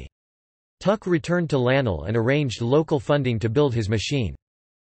Laboratory. Tuck returned to LANL and arranged local funding to build his machine.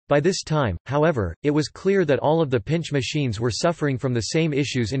 By this time, however, it was clear that all of the pinch machines were suffering from the same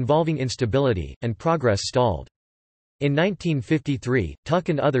issues involving instability, and progress stalled. In 1953, Tuck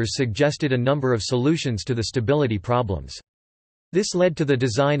and others suggested a number of solutions to the stability problems. This led to the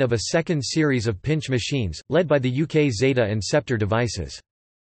design of a second series of pinch machines, led by the UK Zeta and Scepter devices.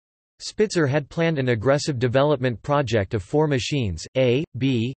 Spitzer had planned an aggressive development project of 4 machines. A,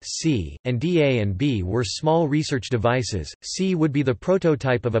 B, C, and D. A and B were small research devices, C would be the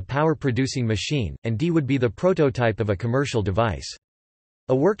prototype of a power-producing machine, and D would be the prototype of a commercial device.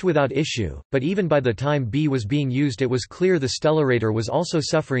 A worked without issue, but even by the time B was being used it was clear the stellarator was also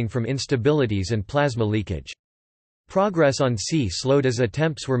suffering from instabilities and plasma leakage. Progress on C slowed as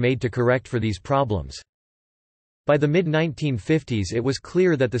attempts were made to correct for these problems. By the mid-1950s it was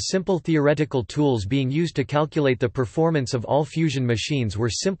clear that the simple theoretical tools being used to calculate the performance of all fusion machines were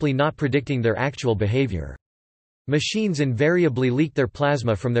simply not predicting their actual behavior. Machines invariably leaked their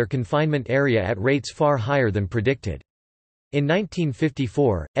plasma from their confinement area at rates far higher than predicted. In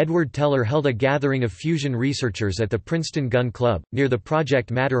 1954, Edward Teller held a gathering of fusion researchers at the Princeton Gun Club, near the Project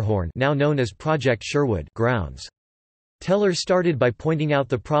Matterhorn, now known as Project Sherwood, grounds. Teller started by pointing out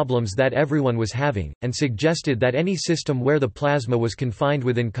the problems that everyone was having, and suggested that any system where the plasma was confined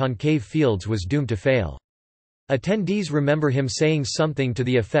within concave fields was doomed to fail. Attendees remember him saying something to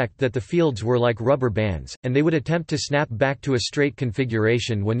the effect that the fields were like rubber bands, and they would attempt to snap back to a straight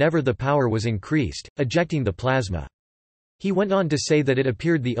configuration whenever the power was increased, ejecting the plasma. He went on to say that it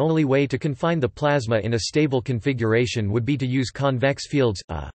appeared the only way to confine the plasma in a stable configuration would be to use convex fields,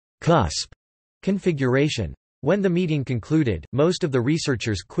 a cusp configuration. When the meeting concluded, most of the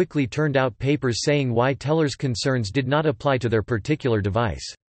researchers quickly turned out papers saying why Teller's concerns did not apply to their particular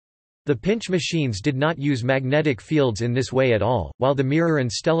device. The pinch machines did not use magnetic fields in this way at all, while the mirror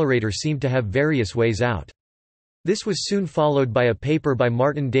and stellarator seemed to have various ways out. This was soon followed by a paper by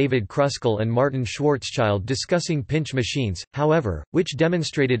Martin David Kruskal and Martin Schwarzschild discussing pinch machines, however, which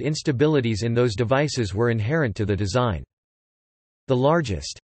demonstrated instabilities in those devices were inherent to the design. The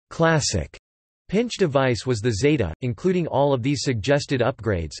largest, classic pinch device was the Zeta, including all of these suggested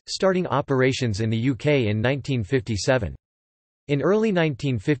upgrades, starting operations in the UK in 1957. In early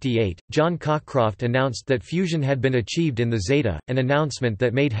 1958, John Cockcroft announced that fusion had been achieved in the Zeta, an announcement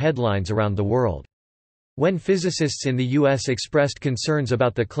that made headlines around the world. When physicists in the US expressed concerns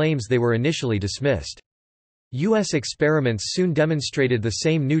about the claims, they were initially dismissed. US experiments soon demonstrated the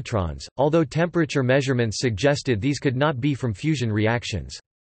same neutrons, although temperature measurements suggested these could not be from fusion reactions.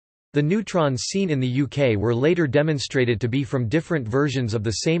 The neutrons seen in the UK were later demonstrated to be from different versions of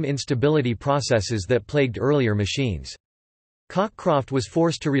the same instability processes that plagued earlier machines. Cockcroft was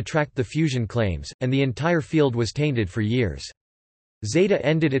forced to retract the fusion claims, and the entire field was tainted for years. Zeta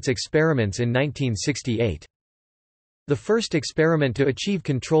ended its experiments in 1968. The first experiment to achieve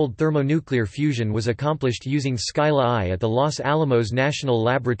controlled thermonuclear fusion was accomplished using Skyla I at the Los Alamos National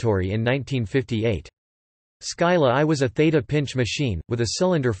Laboratory in 1958. Skyla I was a theta pinch machine, with a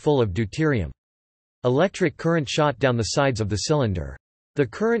cylinder full of deuterium. Electric current shot down the sides of the cylinder. The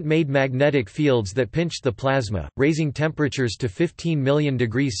current made magnetic fields that pinched the plasma, raising temperatures to 15 million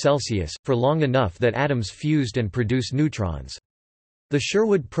degrees Celsius, for long enough that atoms fused and produced neutrons. The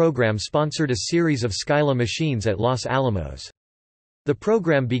Sherwood program sponsored a series of Skyla machines at Los Alamos. The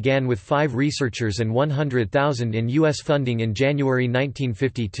program began with 5 researchers and $100,000 in U.S. funding in January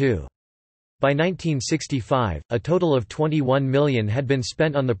 1952. By 1965, a total of $21 million had been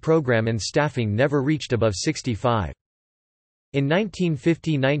spent on the program and staffing never reached above 65. In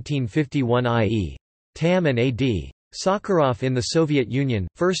 1950–1951 i.e. Tam and A.D. Sakharov in the Soviet Union,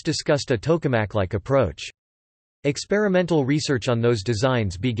 first discussed a tokamak-like approach. Experimental research on those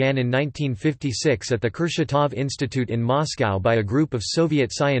designs began in 1956 at the Kurchatov Institute in Moscow by a group of Soviet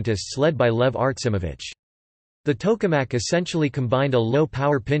scientists led by Lev Artsimovich. The tokamak essentially combined a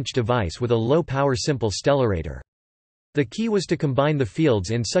low-power pinch device with a low-power simple stellarator. The key was to combine the fields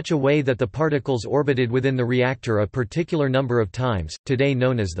in such a way that the particles orbited within the reactor a particular number of times, today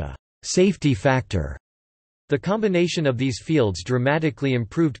known as the safety factor. The combination of these fields dramatically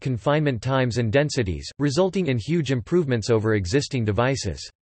improved confinement times and densities, resulting in huge improvements over existing devices.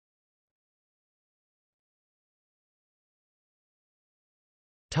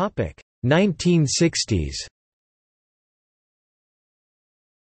 Topic: 1960s.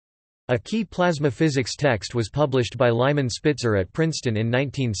 A key plasma physics text was published by Lyman Spitzer at Princeton in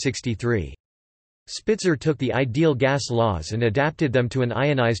 1963. Spitzer took the ideal gas laws and adapted them to an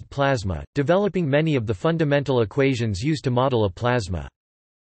ionized plasma, developing many of the fundamental equations used to model a plasma.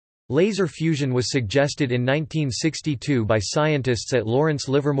 Laser fusion was suggested in 1962 by scientists at Lawrence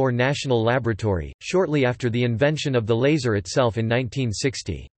Livermore National Laboratory, shortly after the invention of the laser itself in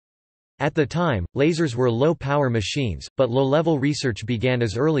 1960. At the time, lasers were low-power machines, but low-level research began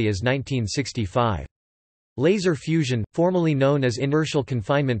as early as 1965. Laser fusion, formerly known as inertial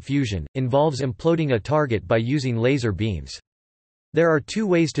confinement fusion, involves imploding a target by using laser beams. There are two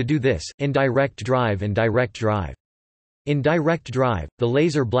ways to do this, indirect drive and direct drive. In direct drive, the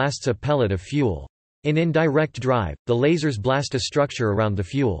laser blasts a pellet of fuel. In indirect drive, the lasers blast a structure around the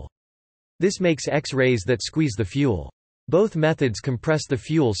fuel. This makes X-rays that squeeze the fuel. Both methods compress the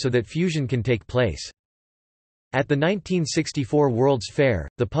fuel so that fusion can take place. At the 1964 World's Fair,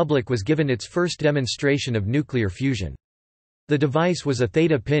 the public was given its first demonstration of nuclear fusion. The device was a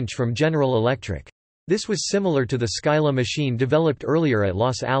theta pinch from General Electric. This was similar to the Scylla machine developed earlier at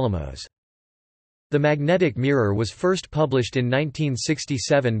Los Alamos. The magnetic mirror was first published in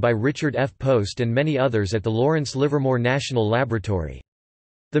 1967 by Richard F. Post and many others at the Lawrence Livermore National Laboratory.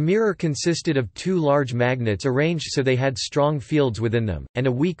 The mirror consisted of two large magnets arranged so they had strong fields within them, and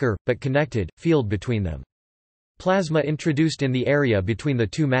a weaker, but connected, field between them. Plasma introduced in the area between the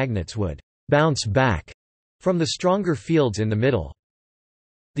two magnets would bounce back from the stronger fields in the middle.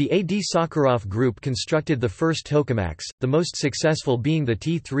 The A. D. Sakharov group constructed the first tokamaks, the most successful being the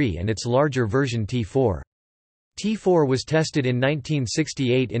T3 and its larger version T4. T4 was tested in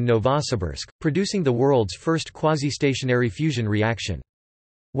 1968 in Novosibirsk, producing the world's first quasi-stationary fusion reaction.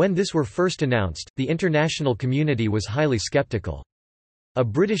 When this were first announced, the international community was highly skeptical. A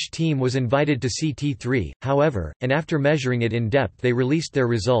British team was invited to see T3, however, and after measuring it in depth they released their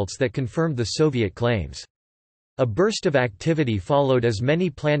results that confirmed the Soviet claims. A burst of activity followed as many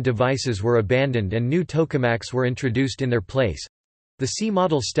planned devices were abandoned and new tokamaks were introduced in their place. The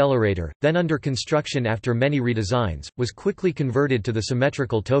C-model Stellarator, then under construction after many redesigns, was quickly converted to the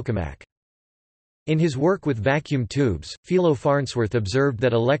symmetrical tokamak. In his work with vacuum tubes, Philo Farnsworth observed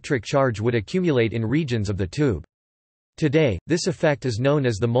that electric charge would accumulate in regions of the tube. Today, this effect is known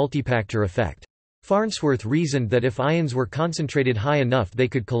as the multipactor effect. Farnsworth reasoned that if ions were concentrated high enough they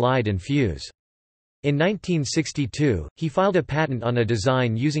could collide and fuse. In 1962, he filed a patent on a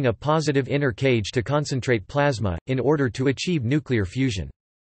design using a positive inner cage to concentrate plasma, in order to achieve nuclear fusion.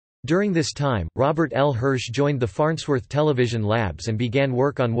 During this time, Robert L. Hirsch joined the Farnsworth Television Labs and began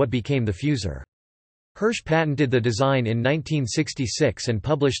work on what became the fusor. Hirsch patented the design in 1966 and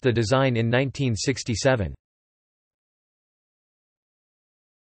published the design in 1967.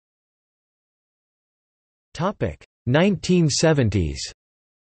 Topic: 1970s.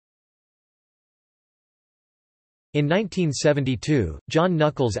 In 1972, John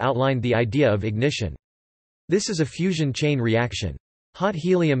Nuckolls outlined the idea of ignition. This is a fusion chain reaction. Hot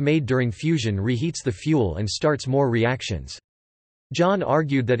helium made during fusion reheats the fuel and starts more reactions. John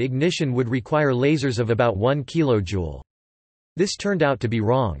argued that ignition would require lasers of about 1 kJ. This turned out to be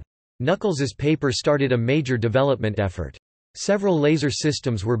wrong. Nuckolls's paper started a major development effort. Several laser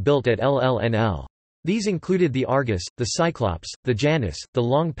systems were built at LLNL. These included the Argus, the Cyclops, the Janus, the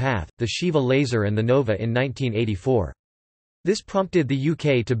Long Path, the Shiva laser and the Nova in 1984. This prompted the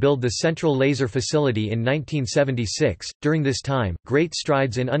UK to build the Central Laser Facility in 1976. During this time, great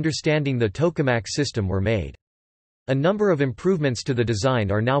strides in understanding the tokamak system were made. A number of improvements to the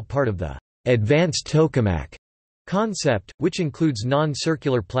design are now part of the advanced tokamak concept, which includes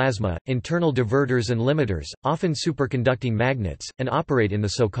non-circular plasma, internal diverters and limiters, often superconducting magnets, and operate in the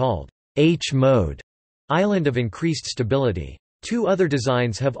so-called H-mode. Island of increased stability. Two other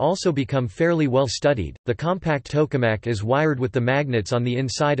designs have also become fairly well studied. The compact tokamak is wired with the magnets on the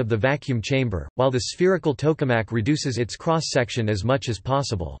inside of the vacuum chamber, while the spherical tokamak reduces its cross-section as much as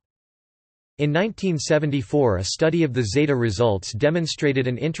possible. In 1974, a study of the zeta results demonstrated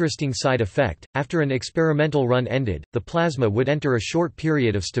an interesting side effect. After an experimental run ended, the plasma would enter a short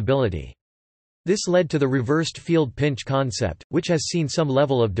period of stability. This led to the reversed field pinch concept, which has seen some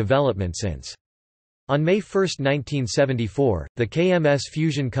level of development since. On May 1, 1974, the KMS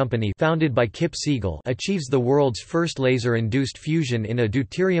Fusion Company, founded by Kip Siegel, achieves the world's first laser-induced fusion in a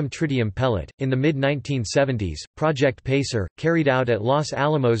deuterium-tritium pellet. In the mid-1970s, Project Pacer, carried out at Los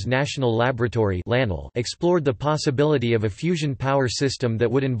Alamos National Laboratory (LANL), explored the possibility of a fusion power system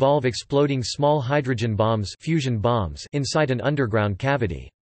that would involve exploding small hydrogen bombs, fusion bombs, inside an underground cavity.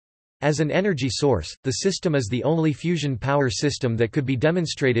 As an energy source, the system is the only fusion power system that could be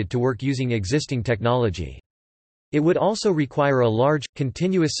demonstrated to work using existing technology. It would also require a large,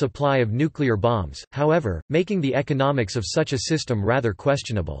 continuous supply of nuclear bombs, however, making the economics of such a system rather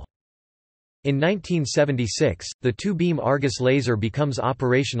questionable. In 1976, the two-beam Argus laser becomes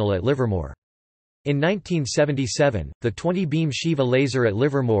operational at Livermore. In 1977, the 20-beam Shiva laser at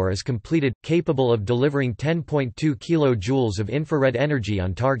Livermore is completed, capable of delivering 10.2 kJ of infrared energy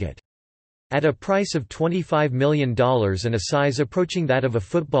on target. At a price of $25 million and a size approaching that of a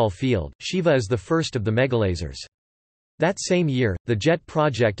football field, Shiva is the first of the megalasers. That same year, the JET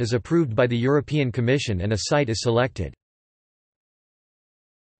project is approved by the European Commission and a site is selected.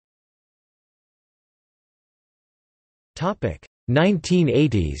 Topic: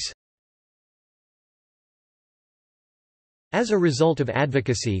 1980s. As a result of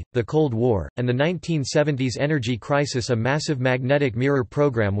advocacy, the Cold War, and the 1970s energy crisis, a massive magnetic mirror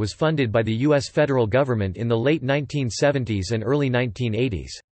program was funded by the U.S. federal government in the late 1970s and early 1980s.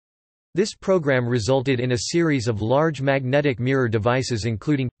 This program resulted in a series of large magnetic mirror devices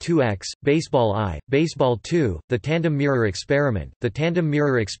including, 2X, Baseball I, Baseball II, the Tandem Mirror Experiment, the Tandem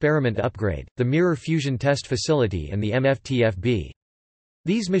Mirror Experiment Upgrade, the Mirror Fusion Test Facility and the MFTFB.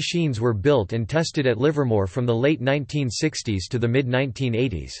 These machines were built and tested at Livermore from the late 1960s to the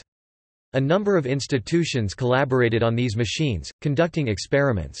mid-1980s. A number of institutions collaborated on these machines, conducting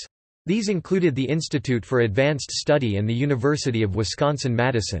experiments. These included the Institute for Advanced Study and the University of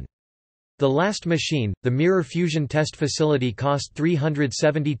Wisconsin-Madison. The last machine, the Mirror Fusion Test Facility, cost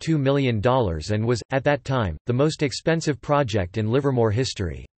 $372 million and was, at that time, the most expensive project in Livermore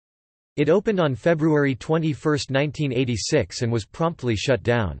history. It opened on February 21, 1986 and was promptly shut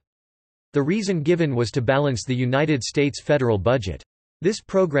down. The reason given was to balance the United States federal budget. This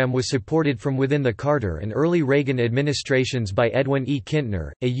program was supported from within the Carter and early Reagan administrations by Edwin E.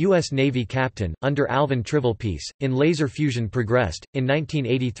 Kintner, a U.S. Navy captain, under Alvin Trivelpiece. Laser fusion progressed. In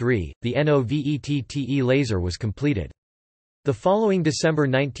 1983, the NOVETTE laser was completed. The following December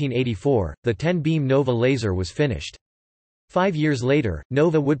 1984, the 10-beam NOVA laser was finished. 5 years later,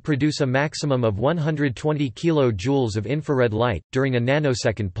 NOVA would produce a maximum of 120 kJ of infrared light, during a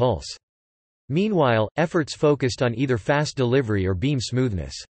nanosecond pulse. Meanwhile, efforts focused on either fast delivery or beam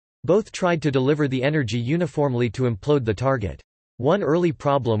smoothness. Both tried to deliver the energy uniformly to implode the target. One early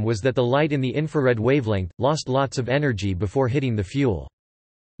problem was that the light in the infrared wavelength lost lots of energy before hitting the fuel.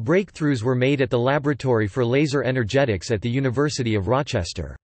 Breakthroughs were made at the Laboratory for Laser Energetics at the University of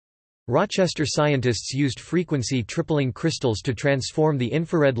Rochester. Rochester scientists used frequency tripling crystals to transform the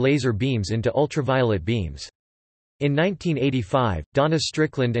infrared laser beams into ultraviolet beams. In 1985, Donna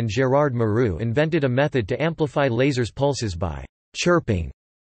Strickland and Gerard Moreau invented a method to amplify lasers' pulses by chirping.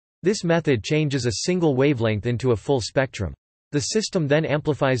 This method changes a single wavelength into a full spectrum. The system then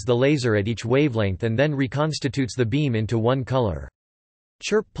amplifies the laser at each wavelength and then reconstitutes the beam into one color.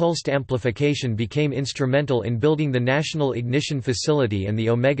 Chirp-pulsed amplification became instrumental in building the National Ignition Facility and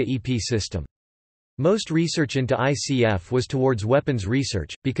the Omega EP system. Most research into ICF was towards weapons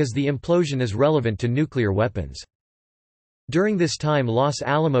research, because the implosion is relevant to nuclear weapons. During this time, Los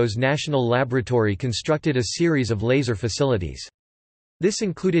Alamos National Laboratory constructed a series of laser facilities. This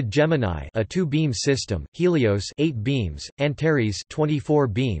included Gemini, a 2-beam system, Helios, 8 beams, Antares, 24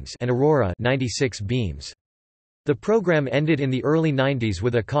 beams, and Aurora, 96 beams. The program ended in the early 90s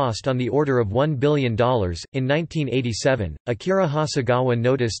with a cost on the order of $1 billion. In 1987, Akira Hasegawa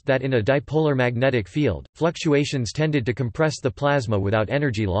noticed that in a dipolar magnetic field, fluctuations tended to compress the plasma without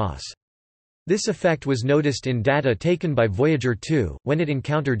energy loss. This effect was noticed in data taken by Voyager 2, when it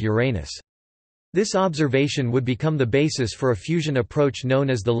encountered Uranus. This observation would become the basis for a fusion approach known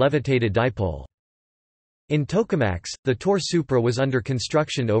as the levitated dipole. In tokamaks, the Tor Supra was under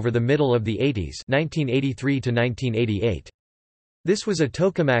construction over the middle of the 80s, 1983 to 1988. This was a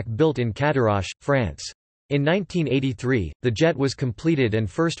tokamak built in Cadarache, France. In 1983, the jet was completed and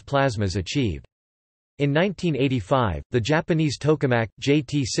first plasmas achieved. In 1985, the Japanese tokamak,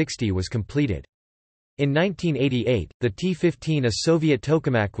 JT-60 was completed. In 1988, the T-15, a Soviet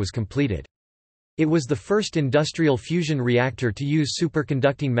tokamak, was completed. It was the first industrial fusion reactor to use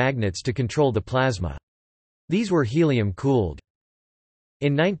superconducting magnets to control the plasma. These were helium-cooled.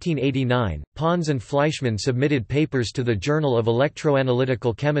 In 1989, Pons and Fleischmann submitted papers to the Journal of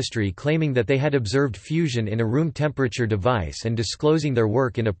Electroanalytical Chemistry claiming that they had observed fusion in a room-temperature device and disclosing their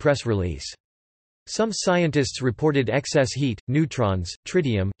work in a press release. Some scientists reported excess heat, neutrons,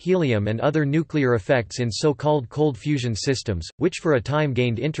 tritium, helium and other nuclear effects in so-called cold fusion systems, which for a time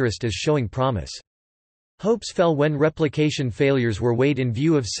gained interest as showing promise. Hopes fell when replication failures were weighed in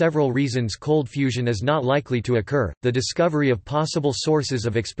view of several reasons cold fusion is not likely to occur, the discovery of possible sources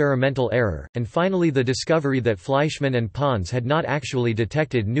of experimental error, and finally the discovery that Fleischmann and Pons had not actually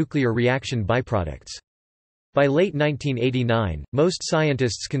detected nuclear reaction byproducts. By late 1989, most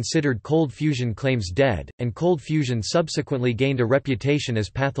scientists considered cold fusion claims dead, and cold fusion subsequently gained a reputation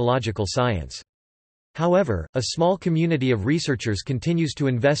as pathological science. However, a small community of researchers continues to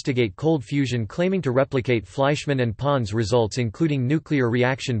investigate cold fusion claiming to replicate Fleischmann and Pons results including nuclear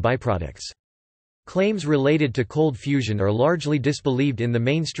reaction byproducts. Claims related to cold fusion are largely disbelieved in the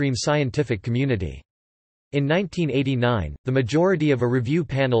mainstream scientific community. In 1989, the majority of a review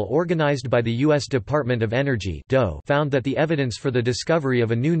panel organized by the U.S. Department of Energy found that the evidence for the discovery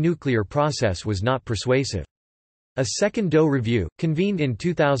of a new nuclear process was not persuasive. A second DOE review, convened in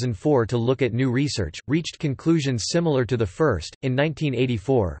 2004 to look at new research, reached conclusions similar to the first. In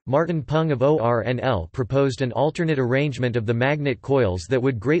 1984, Martin Pung of ORNL proposed an alternate arrangement of the magnet coils that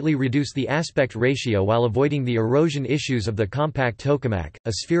would greatly reduce the aspect ratio while avoiding the erosion issues of the compact tokamak,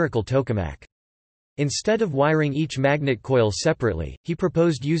 a spherical tokamak. Instead of wiring each magnet coil separately, he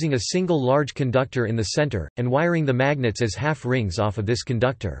proposed using a single large conductor in the center, and wiring the magnets as half rings off of this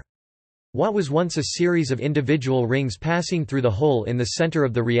conductor. What was once a series of individual rings passing through the hole in the center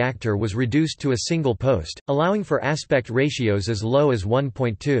of the reactor was reduced to a single post, allowing for aspect ratios as low as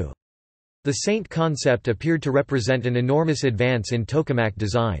 1.2. The Saint concept appeared to represent an enormous advance in tokamak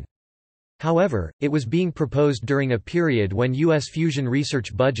design. However, it was being proposed during a period when U.S. fusion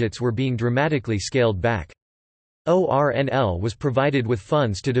research budgets were being dramatically scaled back. ORNL was provided with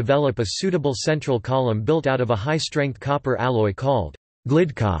funds to develop a suitable central column built out of a high-strength copper alloy called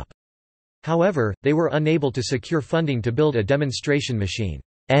glidcop. However, they were unable to secure funding to build a demonstration machine,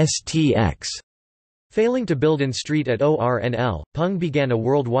 STX. Failing to build in street at ORNL, Pung began a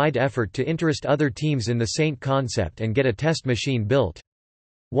worldwide effort to interest other teams in the Saint concept and get a test machine built.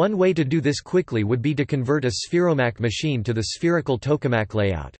 One way to do this quickly would be to convert a spheromak machine to the spherical tokamak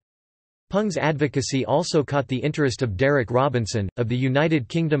layout. Pung's advocacy also caught the interest of Derek Robinson, of the United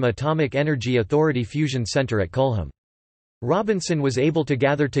Kingdom Atomic Energy Authority Fusion Centre at Culham. Robinson was able to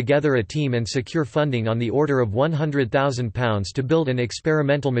gather together a team and secure funding on the order of £100,000 to build an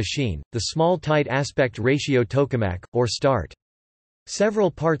experimental machine, the Small Tight Aspect Ratio Tokamak, or START. Several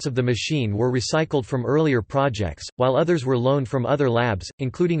parts of the machine were recycled from earlier projects, while others were loaned from other labs,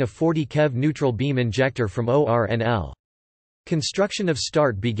 including a 40 keV neutral beam injector from ORNL. Construction of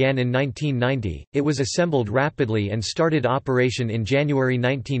START began in 1990, it was assembled rapidly and started operation in January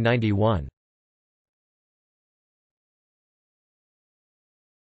 1991.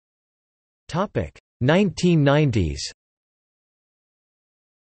 Topic: 1990s.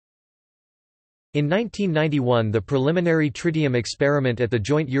 In 1991, the preliminary tritium experiment at the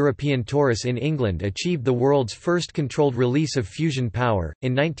Joint European Torus in England achieved the world's first controlled release of fusion power.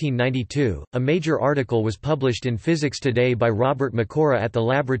 In 1992, a major article was published in Physics Today by Robert Makora at the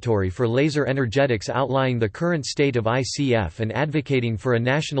Laboratory for Laser Energetics outlining the current state of ICF and advocating for a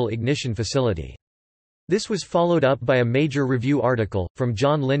national ignition facility. This was followed up by a major review article, from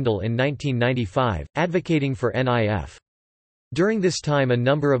John Lindell in 1995, advocating for NIF. During this time a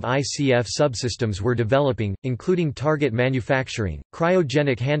number of ICF subsystems were developing, including target manufacturing,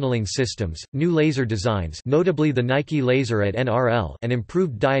 cryogenic handling systems, new laser designs, notably the Nike laser at NRL, and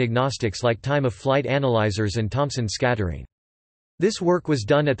improved diagnostics like time-of-flight analyzers and Thomson scattering. This work was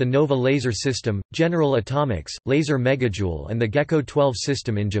done at the Nova Laser System, General Atomics, Laser Megajoule and the Gecko 12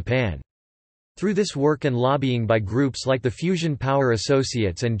 system in Japan. Through this work and lobbying by groups like the Fusion Power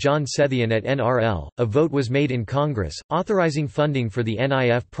Associates and John Sethian at NRL, a vote was made in Congress, authorizing funding for the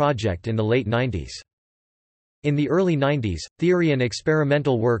NIF project in the late 90s. In the early 90s, theory and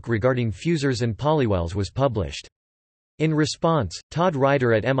experimental work regarding fusers and polywells was published. In response, Todd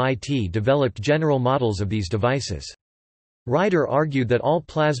Ryder at MIT developed general models of these devices. Ryder argued that all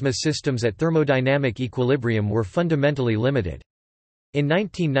plasma systems at thermodynamic equilibrium were fundamentally limited. In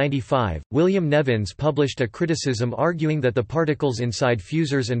 1995, William Nevins published a criticism arguing that the particles inside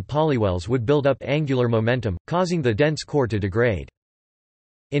fusers and polywells would build up angular momentum, causing the dense core to degrade.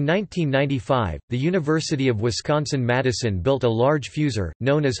 In 1995, the University of Wisconsin-Madison built a large fuser,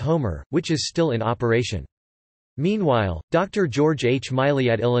 known as Homer, which is still in operation. Meanwhile, Dr. George H. Miley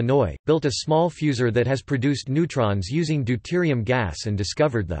at Illinois, built a small fuser that has produced neutrons using deuterium gas and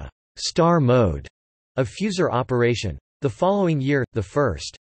discovered the star mode of fuser operation. The following year, the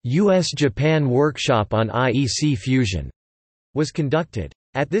first U.S.-Japan workshop on IEC fusion was conducted.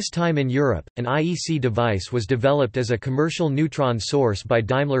 At this time in Europe, an IEC device was developed as a commercial neutron source by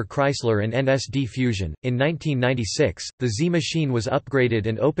Daimler-Chrysler and NSD Fusion. In 1996, the Z machine was upgraded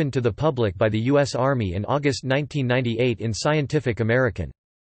and opened to the public by the U.S. Army in August 1998 in Scientific American.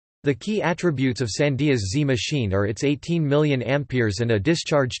 The key attributes of Sandia's Z machine are its 18 million amperes and a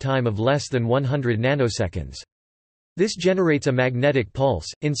discharge time of less than 100 nanoseconds. This generates a magnetic pulse,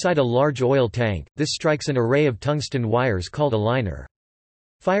 inside a large oil tank. This strikes an array of tungsten wires called a liner.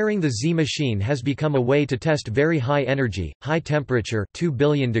 Firing the Z machine has become a way to test very high energy, high temperature 2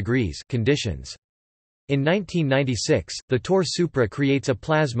 billion degrees conditions. In 1996, the Tor Supra creates a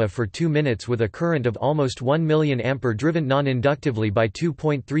plasma for 2 minutes with a current of almost 1 million ampere driven non-inductively by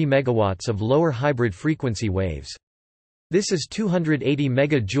 2.3 megawatts of lower hybrid frequency waves. This is 280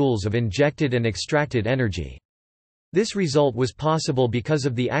 megajoules of injected and extracted energy. This result was possible because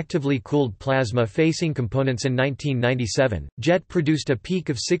of the actively cooled plasma facing components. In 1997, JET produced a peak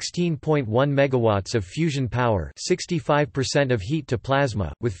of 16.1 megawatts of fusion power, 65% of heat to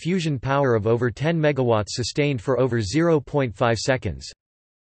plasma, with fusion power of over 10 megawatts sustained for over 0.5 seconds.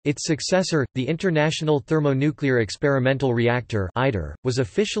 Its successor, the International Thermonuclear Experimental Reactor (ITER), was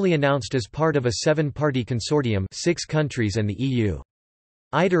officially announced as part of a 7-party consortium, 6 countries and the EU.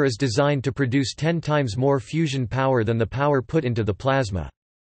 ITER is designed to produce 10 times more fusion power than the power put into the plasma.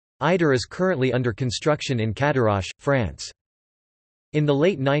 ITER is currently under construction in Cadarache, France. In the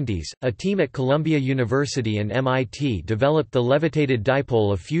late 90s, a team at Columbia University and MIT developed the levitated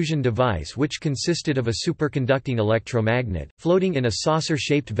dipole of fusion device, which consisted of a superconducting electromagnet, floating in a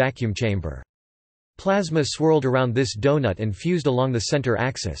saucer-shaped vacuum chamber. Plasma swirled around this donut and fused along the center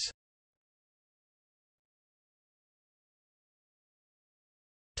axis.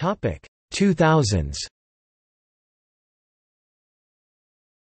 2000s.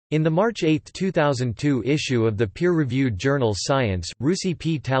 In the March 8, 2002 issue of the peer-reviewed journal Science, Russi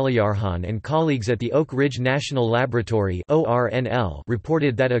P. Taleyarhan and colleagues at the Oak Ridge National Laboratory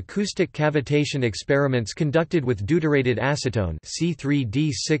reported that acoustic cavitation experiments conducted with deuterated acetone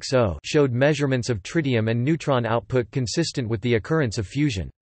C3D60 showed measurements of tritium and neutron output consistent with the occurrence of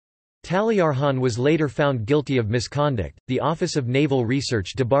fusion. Taleyarhan was later found guilty of misconduct. The Office of Naval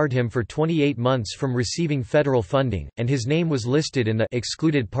Research debarred him for 28 months from receiving federal funding, and his name was listed in the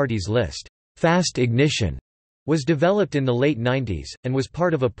excluded parties list. Fast ignition was developed in the late 90s, and was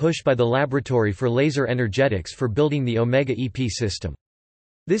part of a push by the Laboratory for Laser Energetics for building the Omega EP system.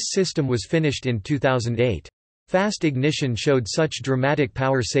 This system was finished in 2008. Fast ignition showed such dramatic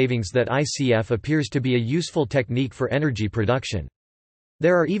power savings that ICF appears to be a useful technique for energy production.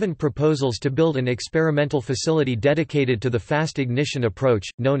 There are even proposals to build an experimental facility dedicated to the fast ignition approach,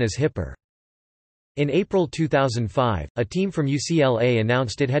 known as HIPPER. In April 2005, a team from UCLA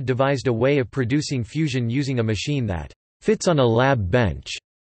announced it had devised a way of producing fusion using a machine that fits on a lab bench,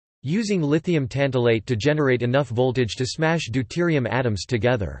 using lithium tantalate to generate enough voltage to smash deuterium atoms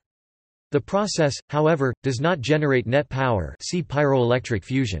together. The process, however, does not generate net power. See pyroelectric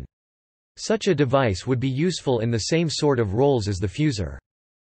fusion. Such a device would be useful in the same sort of roles as the fusor.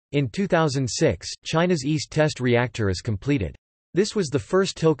 In 2006, China's East Test Reactor is completed. This was the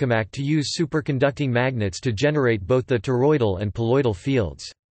first tokamak to use superconducting magnets to generate both the toroidal and poloidal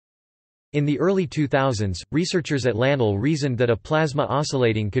fields. In the early 2000s, researchers at LANL reasoned that a plasma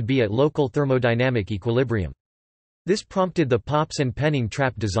oscillating could be at local thermodynamic equilibrium. This prompted the Pops and Penning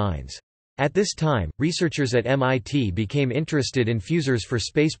trap designs. At this time, researchers at MIT became interested in fusors for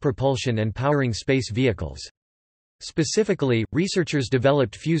space propulsion and powering space vehicles. Specifically, researchers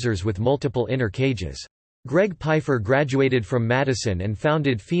developed fusors with multiple inner cages. Greg Pfeiffer graduated from Madison and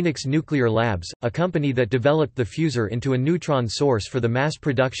founded Phoenix Nuclear Labs, a company that developed the fusor into a neutron source for the mass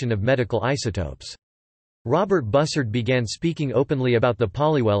production of medical isotopes. Robert Bussard began speaking openly about the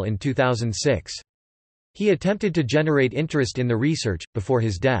polywell in 2006. He attempted to generate interest in the research, before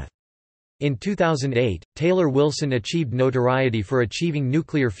his death. In 2008, Taylor Wilson achieved notoriety for achieving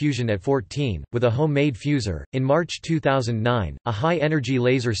nuclear fusion at 14, with a homemade fusor. In March 2009, a high-energy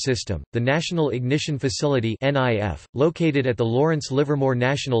laser system, the National Ignition Facility (NIF), located at the Lawrence Livermore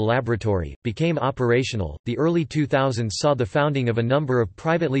National Laboratory, became operational. The early 2000s saw the founding of a number of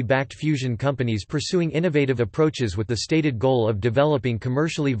privately backed fusion companies pursuing innovative approaches with the stated goal of developing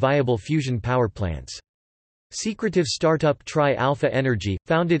commercially viable fusion power plants. Secretive startup Tri-Alpha Energy,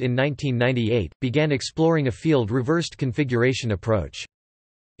 founded in 1998, began exploring a field-reversed configuration approach.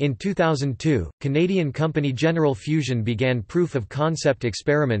 In 2002, Canadian company General Fusion began proof-of-concept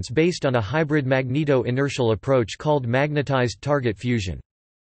experiments based on a hybrid magneto-inertial approach called magnetized target fusion.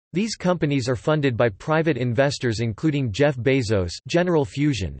 These companies are funded by private investors including Jeff Bezos, General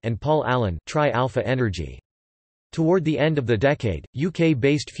Fusion, and Paul Allen, Tri-Alpha Energy. Toward the end of the decade,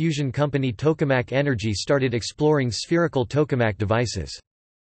 UK-based fusion company Tokamak Energy started exploring spherical tokamak devices.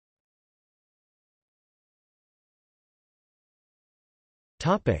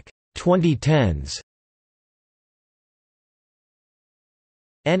 Topic: 2010s.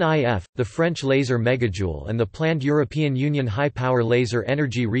 NIF, the French laser megajoule and the planned European Union High-Power Laser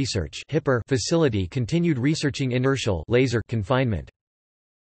Energy Research facility continued researching inertial laser confinement.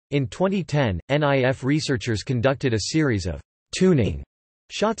 In 2010, NIF researchers conducted a series of tuning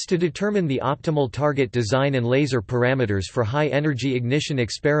shots to determine the optimal target design and laser parameters for high-energy ignition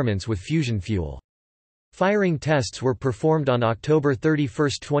experiments with fusion fuel. Firing tests were performed on October 31,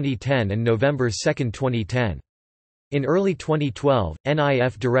 2010 and November 2, 2010. In early 2012,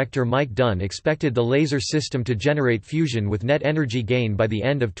 NIF director Mike Dunn expected the laser system to generate fusion with net energy gain by the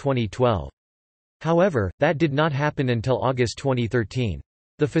end of 2012. However, that did not happen until August 2013.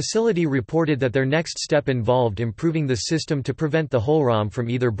 The facility reported that their next step involved improving the system to prevent the hohlraum from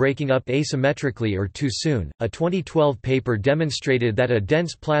either breaking up asymmetrically or too soon. A 2012 paper demonstrated that a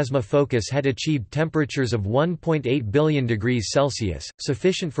dense plasma focus had achieved temperatures of 1.8 billion degrees Celsius,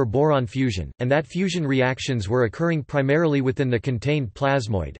 sufficient for boron fusion, and that fusion reactions were occurring primarily within the contained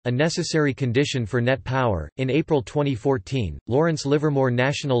plasmoid, a necessary condition for net power. In April 2014, Lawrence Livermore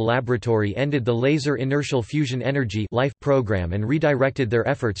National Laboratory ended the Laser Inertial Fusion Energy (LIFE) program and redirected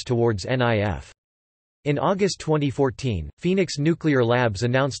their efforts towards NIF. In August 2014, Phoenix Nuclear Labs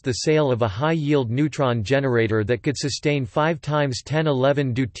announced the sale of a high-yield neutron generator that could sustain 5 times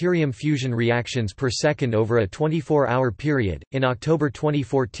 1011 deuterium fusion reactions per second over a 24-hour period. In October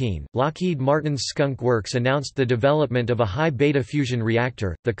 2014, Lockheed Martin's Skunk Works announced the development of a high-beta fusion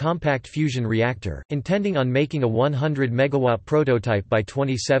reactor, the Compact Fusion Reactor, intending on making a 100 MW prototype by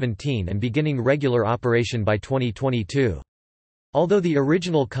 2017 and beginning regular operation by 2022. Although the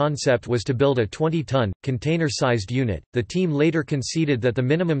original concept was to build a 20-ton, container-sized unit, the team later conceded that the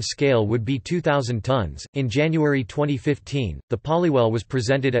minimum scale would be 2,000 tons. In January 2015, the Polywell was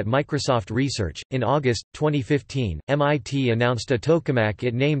presented at Microsoft Research. In August 2015, MIT announced a tokamak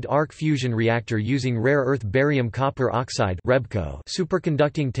it named arc fusion reactor using rare earth barium copper oxide (REBCO)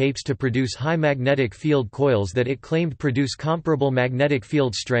 superconducting tapes to produce high magnetic field coils that it claimed produce comparable magnetic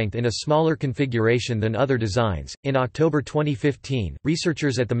field strength in a smaller configuration than other designs. In October 2015,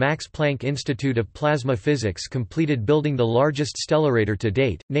 researchers at the Max Planck Institute of Plasma Physics completed building the largest stellarator to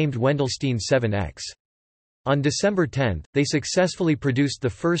date, named Wendelstein 7X. On December 10, they successfully produced the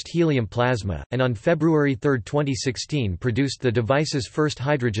first helium plasma, and on February 3, 2016 produced the device's first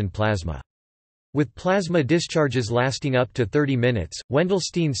hydrogen plasma. With plasma discharges lasting up to 30 minutes,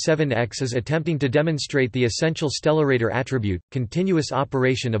 Wendelstein 7X is attempting to demonstrate the essential stellarator attribute, continuous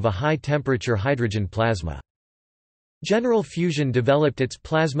operation of a high-temperature hydrogen plasma. General Fusion developed its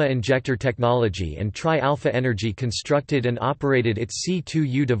plasma injector technology and Tri-Alpha Energy constructed and operated its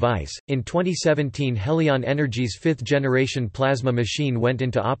C2U device. In 2017, Helion Energy's fifth-generation plasma machine went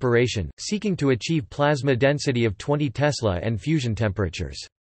into operation, seeking to achieve plasma density of 20 Tesla and fusion temperatures.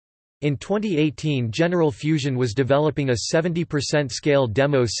 In 2018, General Fusion was developing a 70% scale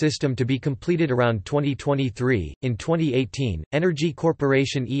demo system to be completed around 2023. In 2018, Energy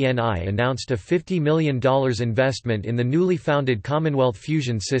Corporation (ENI) announced a $50 million investment in the newly founded Commonwealth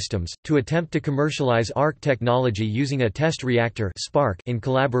Fusion Systems, to attempt to commercialize ARC technology using a test reactor (SPARC) in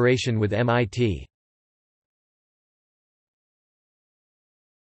collaboration with MIT.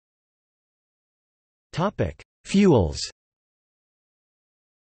 Fuels.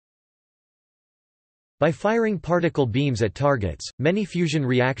 By firing particle beams at targets, many fusion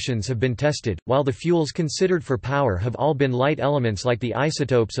reactions have been tested, while the fuels considered for power have all been light elements like the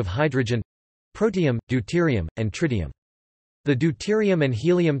isotopes of hydrogen—protium, deuterium, and tritium. The deuterium and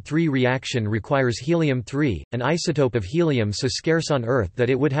helium-3 reaction requires helium-3, an isotope of helium so scarce on Earth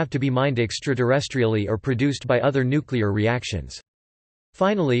that it would have to be mined extraterrestrially or produced by other nuclear reactions.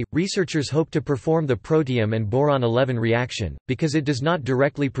 Finally, researchers hope to perform the protium and boron-11 reaction, because it does not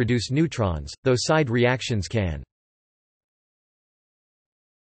directly produce neutrons, though side reactions can.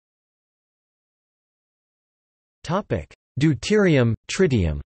 Deuterium,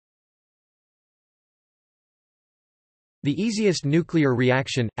 tritium. The easiest nuclear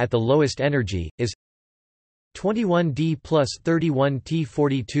reaction, at the lowest energy, is 21D plus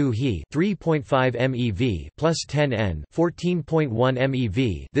 31T42 He 3.5 MeV plus 10N 14.1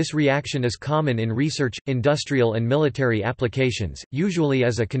 MeV. This reaction is common in research, industrial and military applications, usually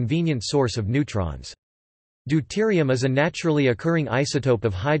as a convenient source of neutrons. Deuterium is a naturally occurring isotope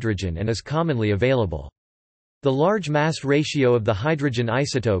of hydrogen and is commonly available. The large mass ratio of the hydrogen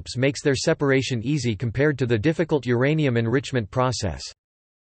isotopes makes their separation easy compared to the difficult uranium enrichment process.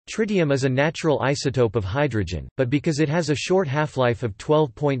 Tritium is a natural isotope of hydrogen, but because it has a short half-life of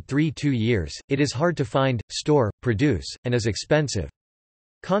 12.32 years, it is hard to find, store, produce, and is expensive.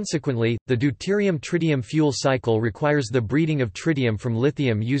 Consequently, the deuterium-tritium fuel cycle requires the breeding of tritium from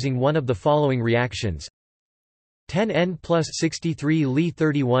lithium using one of the following reactions: 10N plus 63 Li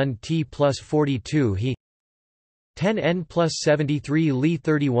 31 T plus 42 He 10N plus 73 Li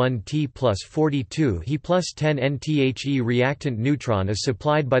 31 T plus 42 He plus 10N The reactant neutron is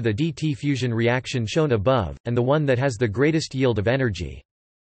supplied by the DT fusion reaction shown above, and the one that has the greatest yield of energy.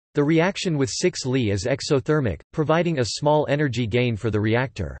 The reaction with 6 Li is exothermic, providing a small energy gain for the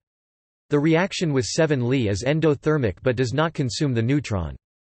reactor. The reaction with 7 Li is endothermic but does not consume the neutron.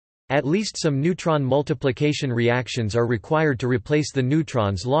 At least some neutron multiplication reactions are required to replace the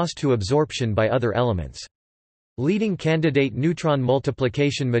neutrons lost to absorption by other elements. Leading candidate neutron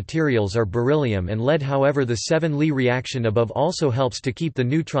multiplication materials are beryllium and lead. However, the 7 Li reaction above also helps to keep the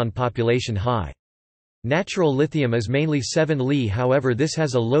neutron population high. Natural lithium is mainly 7 Li, however this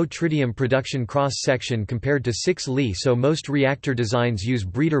has a low tritium production cross-section compared to 6 Li, so most reactor designs use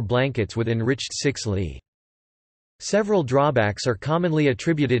breeder blankets with enriched 6 Li. Several drawbacks are commonly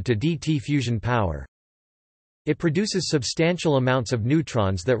attributed to DT fusion power. It produces substantial amounts of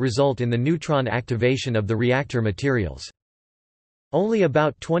neutrons that result in the neutron activation of the reactor materials. Only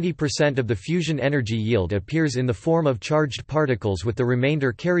about 20% of the fusion energy yield appears in the form of charged particles, with the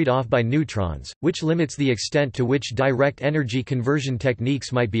remainder carried off by neutrons, which limits the extent to which direct energy conversion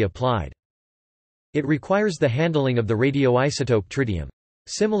techniques might be applied. It requires the handling of the radioisotope tritium.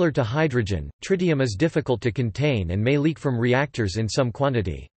 Similar to hydrogen, tritium is difficult to contain and may leak from reactors in some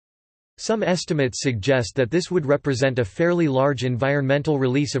quantity. Some estimates suggest that this would represent a fairly large environmental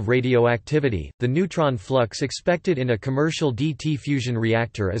release of radioactivity. The neutron flux expected in a commercial DT fusion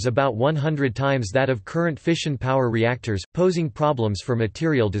reactor is about 100 times that of current fission power reactors, posing problems for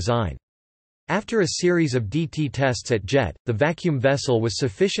material design. After a series of DT tests at JET, the vacuum vessel was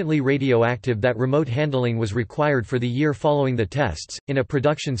sufficiently radioactive that remote handling was required for the year following the tests. In a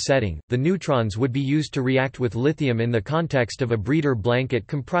production setting, the neutrons would be used to react with lithium in the context of a breeder blanket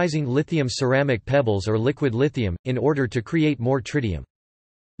comprising lithium ceramic pebbles or liquid lithium, in order to create more tritium.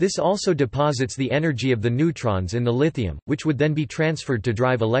 This also deposits the energy of the neutrons in the lithium, which would then be transferred to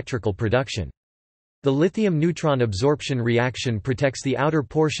drive electrical production. The lithium-neutron absorption reaction protects the outer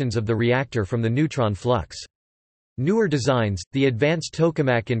portions of the reactor from the neutron flux. Newer designs, the advanced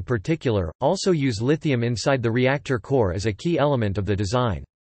tokamak in particular, also use lithium inside the reactor core as a key element of the design.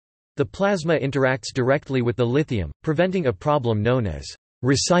 The plasma interacts directly with the lithium, preventing a problem known as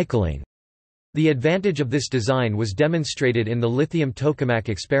recycling. The advantage of this design was demonstrated in the lithium tokamak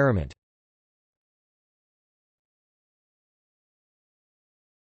experiment.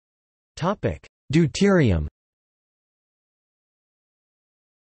 Deuterium.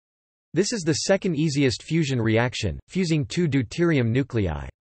 This is the second easiest fusion reaction, fusing 2 deuterium nuclei.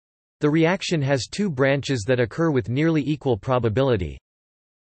 The reaction has 2 branches that occur with nearly equal probability.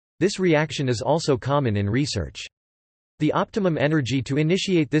 This reaction is also common in research. The optimum energy to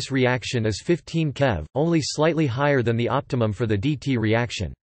initiate this reaction is 15 keV, only slightly higher than the optimum for the DT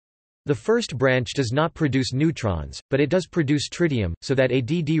reaction. The first branch does not produce neutrons, but it does produce tritium, so that a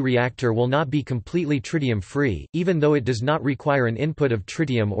DD reactor will not be completely tritium-free, even though it does not require an input of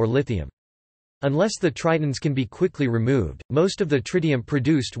tritium or lithium. Unless the tritons can be quickly removed, most of the tritium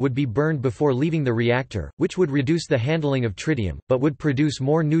produced would be burned before leaving the reactor, which would reduce the handling of tritium, but would produce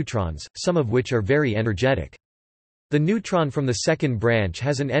more neutrons, some of which are very energetic. The neutron from the second branch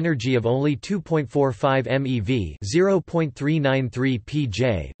has an energy of only 2.45 MeV, 0.393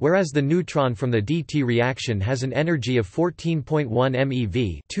 pJ, whereas the neutron from the DT reaction has an energy of 14.1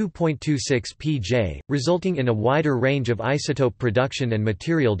 MeV, 2.26 pJ, resulting in a wider range of isotope production and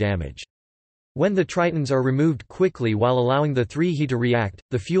material damage. When the tritons are removed quickly while allowing the 3He to react,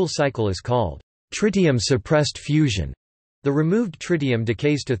 the fuel cycle is called tritium-suppressed fusion. The removed tritium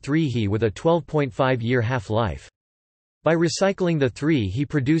decays to 3He with a 12.5-year half-life. By recycling the 3He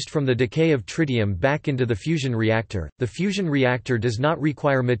produced from the decay of tritium back into the fusion reactor, the fusion reactor does not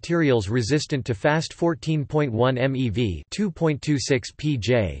require materials resistant to fast 14.1 MeV, 2.26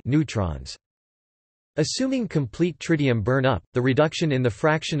 pJ neutrons. Assuming complete tritium burn-up, the reduction in the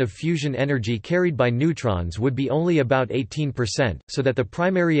fraction of fusion energy carried by neutrons would be only about 18%, so that the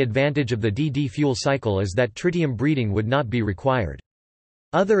primary advantage of the DD fuel cycle is that tritium breeding would not be required.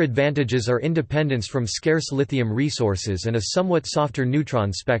 Other advantages are independence from scarce lithium resources and a somewhat softer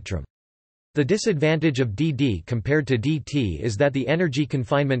neutron spectrum. The disadvantage of DD compared to DT is that the energy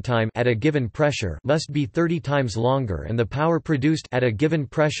confinement time at a given pressure must be 30 times longer and the power produced at a given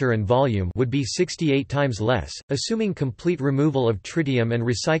pressure and volume would be 68 times less. Assuming complete removal of tritium and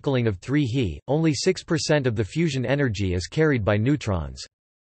recycling of 3He, only 6% of the fusion energy is carried by neutrons.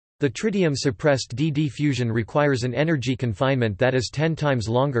 The tritium-suppressed DD fusion requires an energy confinement that is 10 times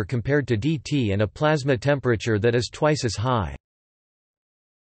longer compared to DT and a plasma temperature that is twice as high.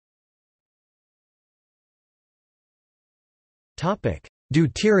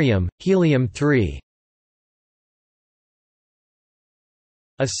 Deuterium, helium-3.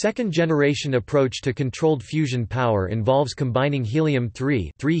 A second-generation approach to controlled fusion power involves combining helium-3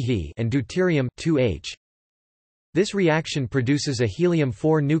 (3He) and deuterium 2H. This reaction produces a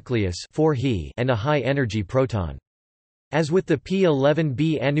helium-4 nucleus 4He and a high-energy proton. As with the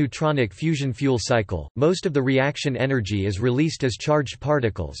P11B aneutronic fusion fuel cycle, most of the reaction energy is released as charged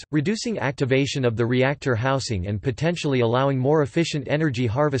particles, reducing activation of the reactor housing and potentially allowing more efficient energy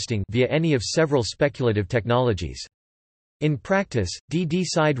harvesting via any of several speculative technologies. In practice,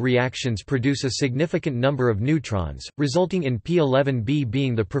 D-side reactions produce a significant number of neutrons, resulting in P11B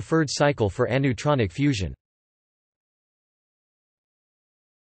being the preferred cycle for aneutronic fusion.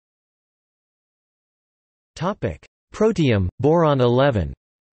 Protium, boron 11.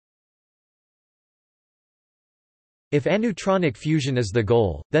 If aneutronic fusion is the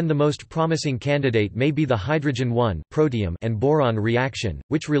goal, then the most promising candidate may be the hydrogen-1 protium and boron reaction,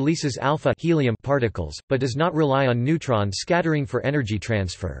 which releases alpha helium particles, but does not rely on neutron scattering for energy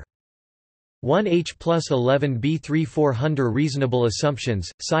transfer. 1H plus 11B3 Under reasonable assumptions,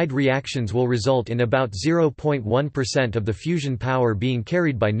 side reactions will result in about 0.1% of the fusion power being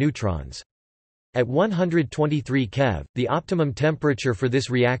carried by neutrons. At 123 keV, the optimum temperature for this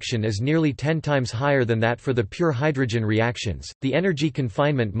reaction is nearly 10 times higher than that for the pure hydrogen reactions. The energy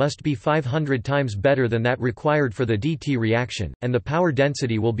confinement must be 500 times better than that required for the DT reaction, and the power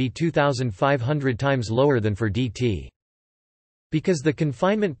density will be 2,500 times lower than for DT. Because the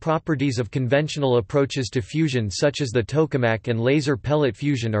confinement properties of conventional approaches to fusion such as the tokamak and laser pellet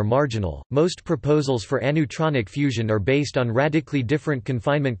fusion are marginal, most proposals for aneutronic fusion are based on radically different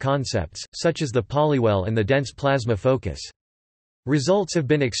confinement concepts, such as the polywell and the dense plasma focus. Results have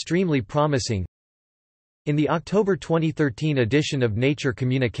been extremely promising. In the October 2013 edition of Nature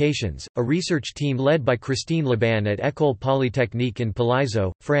Communications, a research team led by Christine Laban at École Polytechnique in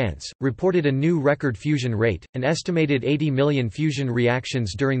Palaiseau, France, reported a new record fusion rate, an estimated 80 million fusion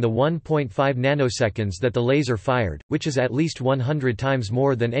reactions during the 1.5 nanoseconds that the laser fired, which is at least 100 times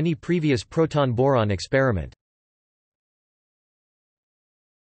more than any previous proton-boron experiment.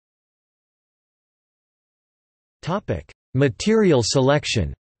 Material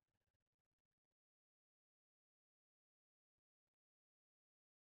selection.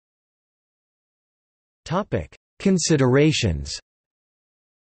 Considerations.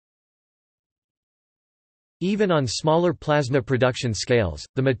 Even on smaller plasma production scales,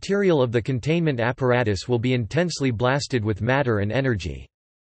 the material of the containment apparatus will be intensely blasted with matter and energy.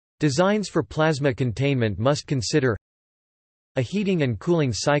 Designs for plasma containment must consider a heating and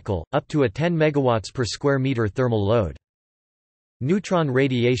cooling cycle, up to a 10 MW per square meter thermal load. Neutron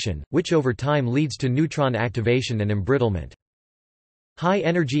radiation, which over time leads to neutron activation and embrittlement.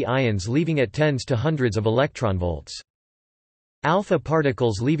 High-energy ions leaving at tens to hundreds of electronvolts. Alpha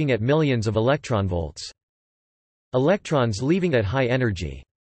particles leaving at millions of electronvolts. Electrons leaving at high energy.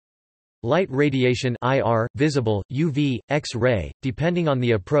 Light radiation IR, visible, UV, X-ray, depending on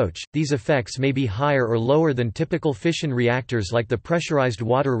the approach, these effects may be higher or lower than typical fission reactors like the pressurized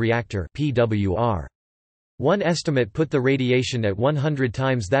water reactor PWR. One estimate put the radiation at 100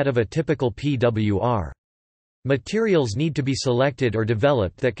 times that of a typical PWR. Materials need to be selected or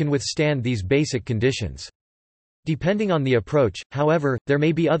developed that can withstand these basic conditions. Depending on the approach, however, there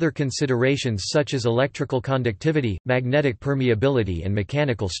may be other considerations such as electrical conductivity, magnetic permeability and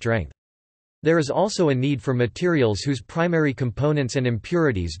mechanical strength. There is also a need for materials whose primary components and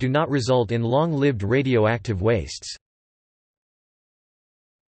impurities do not result in long-lived radioactive wastes.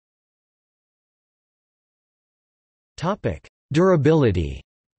 Durability.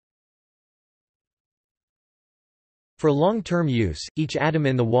 For long-term use, each atom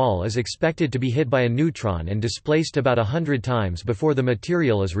in the wall is expected to be hit by a neutron and displaced about 100 times before the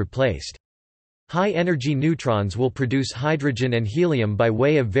material is replaced. High-energy neutrons will produce hydrogen and helium by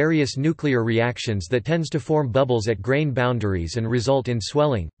way of various nuclear reactions that tends to form bubbles at grain boundaries and result in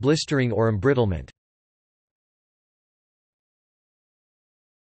swelling, blistering or embrittlement.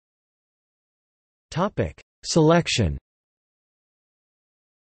 Selection.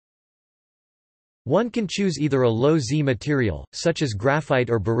 One can choose either a low Z material, such as graphite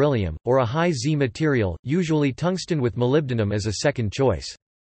or beryllium, or a high Z material, usually tungsten with molybdenum as a second choice.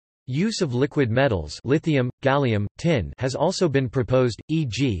 Use of liquid metals lithium, gallium, tin has also been proposed,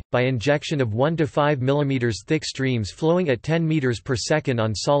 e.g., by injection of 1 to 5 mm thick streams flowing at 10 meters per second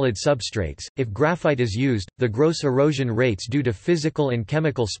on solid substrates. If graphite is used, the gross erosion rates due to physical and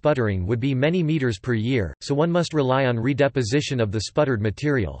chemical sputtering would be many meters per year, so one must rely on redeposition of the sputtered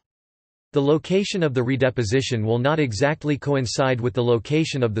material. The location of the redeposition will not exactly coincide with the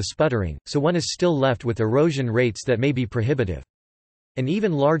location of the sputtering, so one is still left with erosion rates that may be prohibitive. An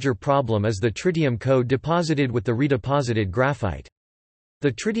even larger problem is the tritium co-deposited with the redeposited graphite.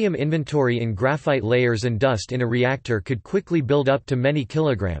 The tritium inventory in graphite layers and dust in a reactor could quickly build up to many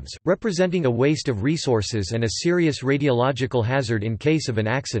kilograms, representing a waste of resources and a serious radiological hazard in case of an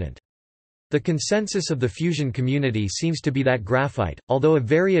accident. The consensus of the fusion community seems to be that graphite, although a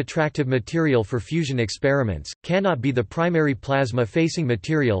very attractive material for fusion experiments, cannot be the primary plasma-facing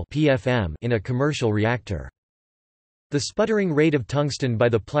material (PFM) in a commercial reactor. The sputtering rate of tungsten by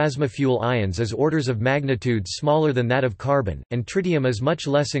the plasma fuel ions is orders of magnitude smaller than that of carbon, and tritium is much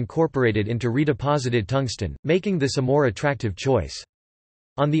less incorporated into redeposited tungsten, making this a more attractive choice.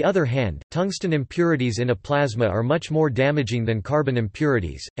 On the other hand, tungsten impurities in a plasma are much more damaging than carbon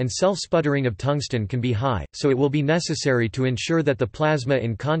impurities, and self-sputtering of tungsten can be high, so it will be necessary to ensure that the plasma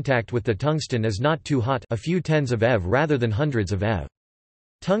in contact with the tungsten is not too hot, a few tens of eV rather than hundreds of eV.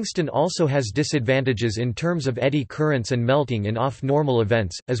 Tungsten also has disadvantages in terms of eddy currents and melting in off-normal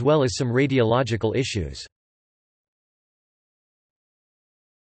events, as well as some radiological issues.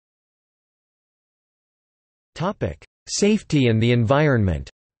 Safety and the environment.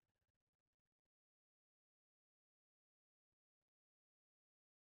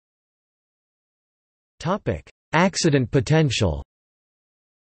 Accident potential.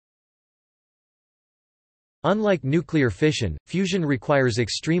 Unlike nuclear fission, fusion requires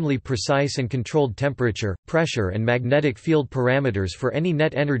extremely precise and controlled temperature, pressure and magnetic field parameters for any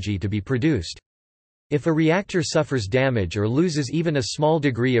net energy to be produced. If a reactor suffers damage or loses even a small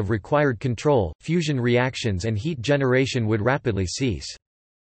degree of required control, fusion reactions and heat generation would rapidly cease.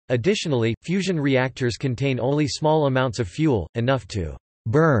 Additionally, fusion reactors contain only small amounts of fuel, enough to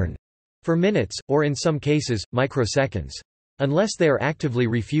burn for minutes, or in some cases, microseconds. Unless they are actively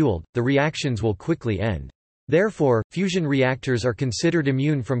refueled, the reactions will quickly end. Therefore, fusion reactors are considered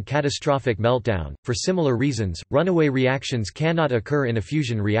immune from catastrophic meltdown. For similar reasons, runaway reactions cannot occur in a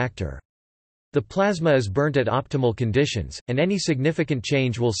fusion reactor. The plasma is burnt at optimal conditions, and any significant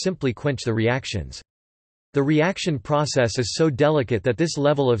change will simply quench the reactions. The reaction process is so delicate that this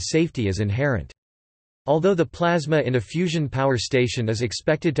level of safety is inherent. Although the plasma in a fusion power station is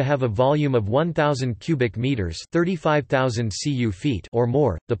expected to have a volume of 1,000 cubic meters (35,000 cu feet) or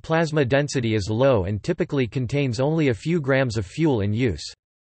more, the plasma density is low and typically contains only a few grams of fuel in use.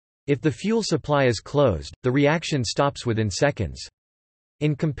 If the fuel supply is closed, the reaction stops within seconds.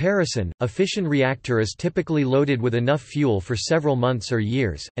 In comparison, a fission reactor is typically loaded with enough fuel for several months or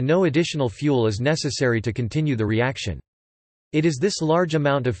years, and no additional fuel is necessary to continue the reaction. It is this large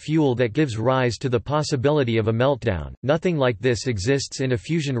amount of fuel that gives rise to the possibility of a meltdown. Nothing like this exists in a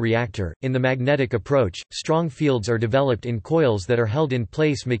fusion reactor. In the magnetic approach, strong fields are developed in coils that are held in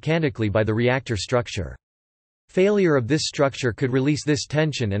place mechanically by the reactor structure. Failure of this structure could release this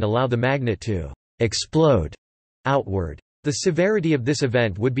tension and allow the magnet to explode outward. The severity of this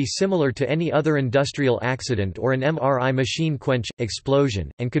event would be similar to any other industrial accident or an MRI machine quench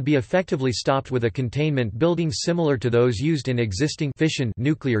explosion, and could be effectively stopped with a containment building similar to those used in existing fission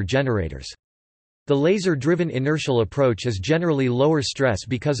nuclear generators. The laser-driven inertial approach is generally lower stress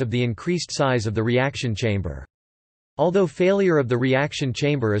because of the increased size of the reaction chamber. Although failure of the reaction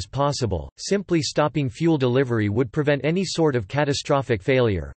chamber is possible, simply stopping fuel delivery would prevent any sort of catastrophic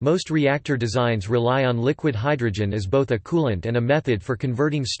failure. Most reactor designs rely on liquid hydrogen as both a coolant and a method for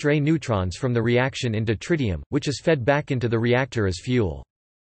converting stray neutrons from the reaction into tritium, which is fed back into the reactor as fuel.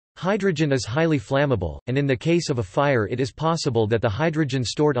 Hydrogen is highly flammable, and in the case of a fire it is possible that the hydrogen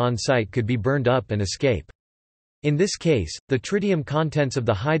stored on-site could be burned up and escape. In this case, the tritium contents of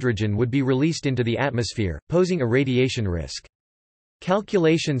the hydrogen would be released into the atmosphere, posing a radiation risk.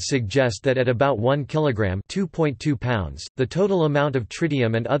 Calculations suggest that at about 1 kilogram (2.2 pounds), the total amount of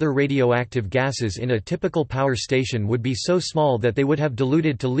tritium and other radioactive gases in a typical power station would be so small that they would have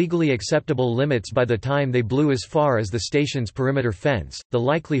diluted to legally acceptable limits by the time they blew as far as the station's perimeter fence. The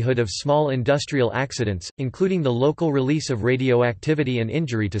likelihood of small industrial accidents, including the local release of radioactivity and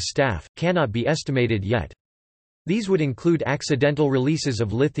injury to staff, cannot be estimated yet. These would include accidental releases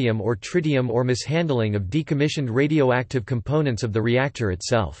of lithium or tritium or mishandling of decommissioned radioactive components of the reactor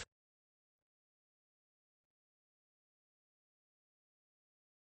itself.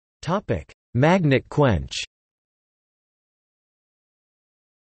 Magnet quench.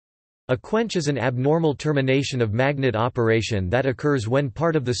 A quench is an abnormal termination of magnet operation that occurs when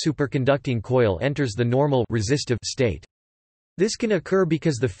part of the superconducting coil enters the normal resistive state. This can occur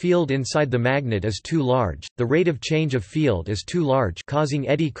because the field inside the magnet is too large, the rate of change of field is too large, causing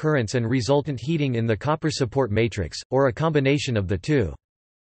eddy currents and resultant heating in the copper support matrix, or a combination of the two.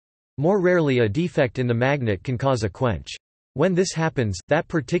 More rarely, a defect in the magnet can cause a quench. When this happens, that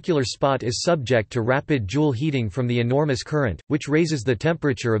particular spot is subject to rapid Joule heating from the enormous current, which raises the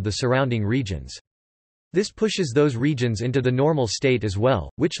temperature of the surrounding regions. This pushes those regions into the normal state as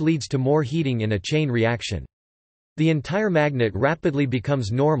well, which leads to more heating in a chain reaction. The entire magnet rapidly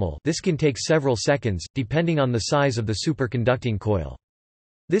becomes normal. This can take several seconds, depending on the size of the superconducting coil.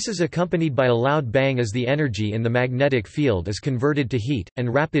 This is accompanied by a loud bang as the energy in the magnetic field is converted to heat,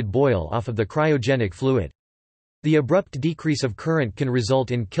 and rapid boil off of the cryogenic fluid. The abrupt decrease of current can result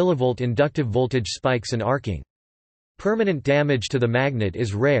in kilovolt inductive voltage spikes and arcing. Permanent damage to the magnet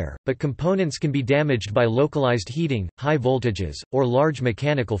is rare, but components can be damaged by localized heating, high voltages, or large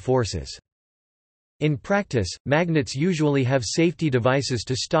mechanical forces. In practice, magnets usually have safety devices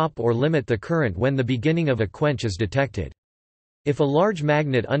to stop or limit the current when the beginning of a quench is detected. If a large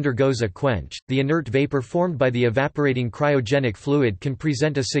magnet undergoes a quench, the inert vapor formed by the evaporating cryogenic fluid can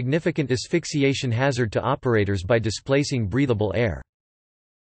present a significant asphyxiation hazard to operators by displacing breathable air.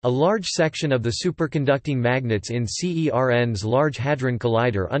 A large section of the superconducting magnets in CERN's Large Hadron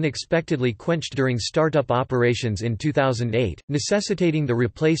Collider unexpectedly quenched during startup operations in 2008, necessitating the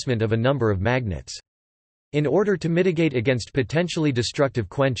replacement of a number of magnets. In order to mitigate against potentially destructive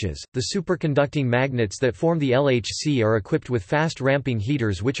quenches, the superconducting magnets that form the LHC are equipped with fast-ramping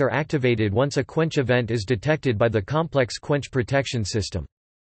heaters which are activated once a quench event is detected by the complex quench protection system.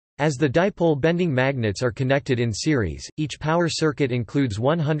 As the dipole-bending magnets are connected in series, each power circuit includes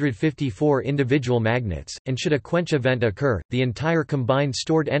 154 individual magnets, and should a quench event occur, the entire combined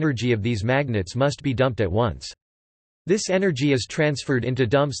stored energy of these magnets must be dumped at once. This energy is transferred into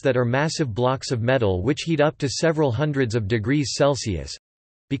dumps that are massive blocks of metal which heat up to several hundreds of degrees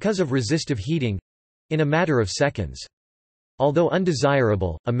Celsius—because of resistive heating—in a matter of seconds. Although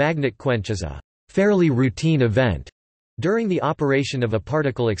undesirable, a magnet quench is a fairly routine event during the operation of a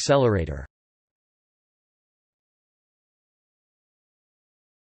particle accelerator.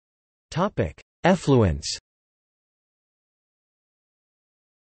 Effluents.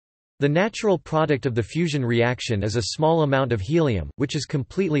 The natural product of the fusion reaction is a small amount of helium, which is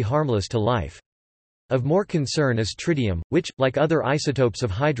completely harmless to life. Of more concern is tritium, which, like other isotopes of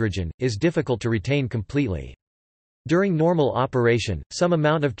hydrogen, is difficult to retain completely. During normal operation, some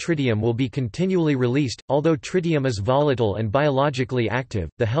amount of tritium will be continually released. Although tritium is volatile and biologically active,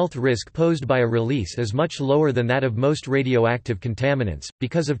 the health risk posed by a release is much lower than that of most radioactive contaminants,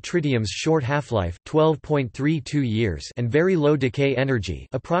 because of tritium's short half-life 12.32 years and very low decay energy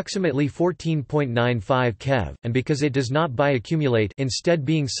approximately 14.95 keV, and because it does not bioaccumulate, instead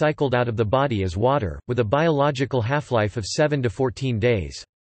being cycled out of the body as water, with a biological half-life of 7 to 14 days.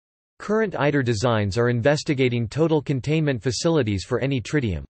 Current ITER designs are investigating total containment facilities for any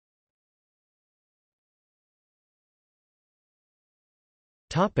tritium.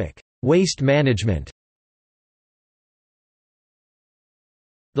 Waste management.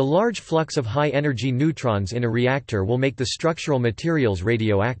 The large flux of high-energy neutrons in a reactor will make the structural materials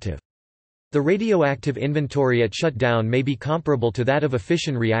radioactive. The radioactive inventory at shutdown may be comparable to that of a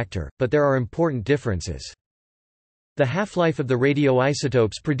fission reactor, but there are important differences. The half-life of the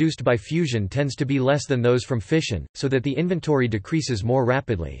radioisotopes produced by fusion tends to be less than those from fission, so that the inventory decreases more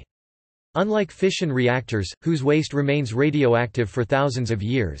rapidly. Unlike fission reactors, whose waste remains radioactive for thousands of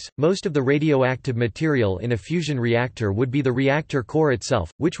years, most of the radioactive material in a fusion reactor would be the reactor core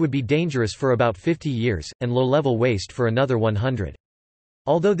itself, which would be dangerous for about 50 years, and low-level waste for another 100.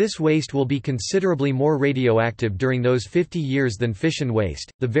 Although this waste will be considerably more radioactive during those 50 years than fission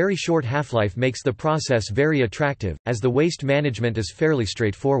waste, the very short half-life makes the process very attractive, as the waste management is fairly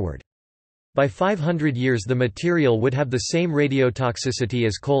straightforward. By 500 years the material would have the same radiotoxicity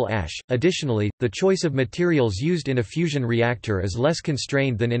as coal ash. Additionally, the choice of materials used in a fusion reactor is less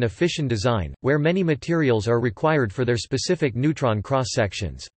constrained than in a fission design, where many materials are required for their specific neutron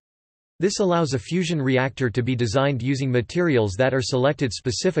cross-sections. This allows a fusion reactor to be designed using materials that are selected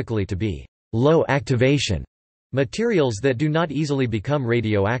specifically to be low activation materials that do not easily become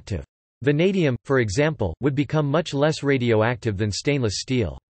radioactive. Vanadium, for example, would become much less radioactive than stainless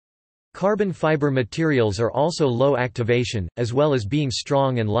steel. Carbon fiber materials are also low activation, as well as being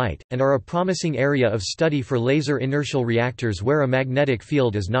strong and light, and are a promising area of study for laser inertial reactors where a magnetic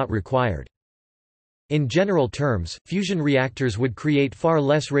field is not required. In general terms, fusion reactors would create far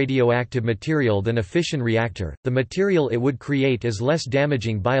less radioactive material than a fission reactor. The material it would create is less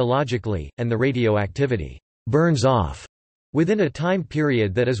damaging biologically, and the radioactivity burns off within a time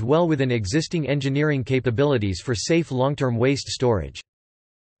period that is well within existing engineering capabilities for safe long-term waste storage.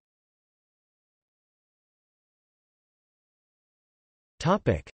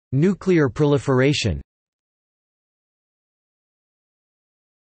 Topic: Nuclear proliferation.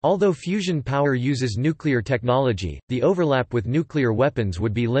 Although fusion power uses nuclear technology, the overlap with nuclear weapons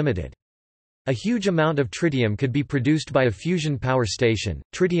would be limited. A huge amount of tritium could be produced by a fusion power station.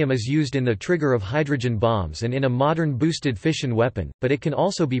 Tritium is used in the trigger of hydrogen bombs and in a modern boosted fission weapon, but it can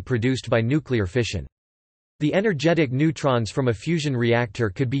also be produced by nuclear fission. The energetic neutrons from a fusion reactor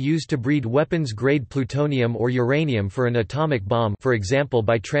could be used to breed weapons-grade plutonium or uranium for an atomic bomb, for example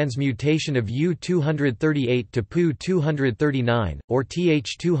by transmutation of U-238 to Pu-239, or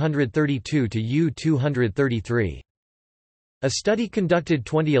Th-232 to U-233. A study conducted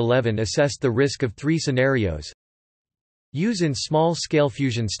 2011 assessed the risk of three scenarios. Use in small-scale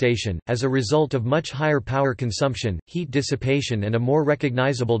fusion station, as a result of much higher power consumption, heat dissipation and a more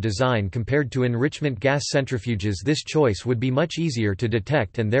recognizable design compared to enrichment gas centrifuges. This choice would be much easier to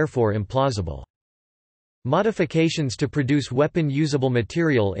detect and therefore implausible. Modifications to produce weapon-usable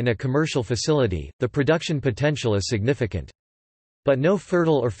material in a commercial facility, the production potential is significant. But no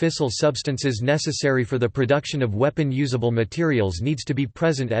fertile or fissile substances necessary for the production of weapon-usable materials needs to be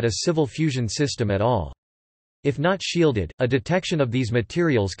present at a civil fusion system at all. If not shielded, a detection of these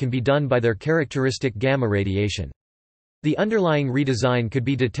materials can be done by their characteristic gamma radiation. The underlying redesign could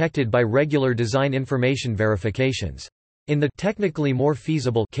be detected by regular design information verifications. In the technically more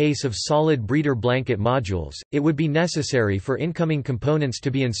feasible case of solid breeder blanket modules, it would be necessary for incoming components to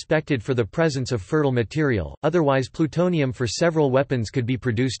be inspected for the presence of fertile material, otherwise plutonium for several weapons could be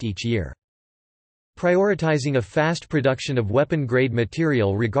produced each year. Prioritizing a fast production of weapon-grade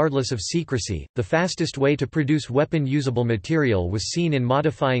material regardless of secrecy, the fastest way to produce weapon-usable material was seen in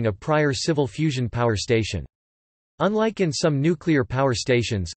modifying a prior civil fusion power station. Unlike in some nuclear power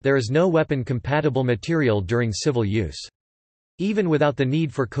stations, there is no weapon-compatible material during civil use. Even without the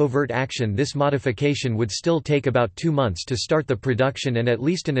need for covert action, this modification would still take about 2 months to start the production and at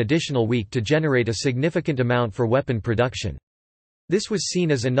least an additional week to generate a significant amount for weapon production. This was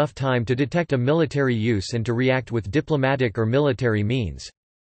seen as enough time to detect a military use and to react with diplomatic or military means.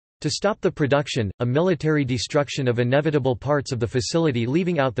 To stop the production, a military destruction of inevitable parts of the facility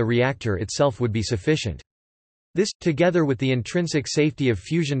leaving out the reactor itself would be sufficient. This, together with the intrinsic safety of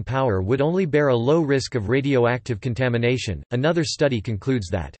fusion power, would only bear a low risk of radioactive contamination. Another study concludes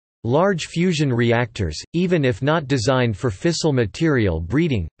that large fusion reactors, even if not designed for fissile material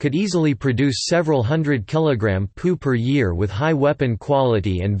breeding, could easily produce several hundred kilogram Pu per year with high weapon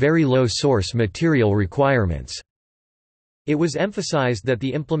quality and very low source material requirements. It was emphasized that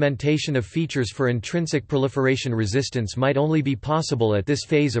the implementation of features for intrinsic proliferation resistance might only be possible at this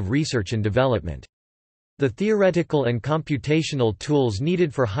phase of research and development. The theoretical and computational tools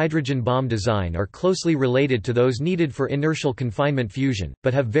needed for hydrogen bomb design are closely related to those needed for inertial confinement fusion,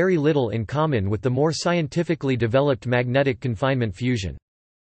 but have very little in common with the more scientifically developed magnetic confinement fusion.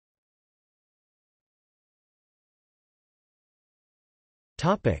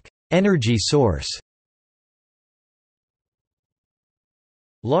 Energy source.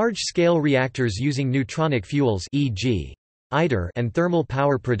 Large-scale reactors using neutronic fuels, e.g. ITER, and thermal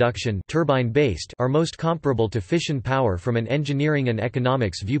power production, turbine-based, are most comparable to fission power from an engineering and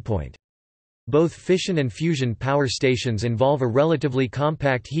economics viewpoint. Both fission and fusion power stations involve a relatively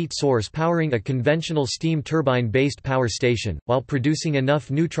compact heat source powering a conventional steam turbine-based power station, while producing enough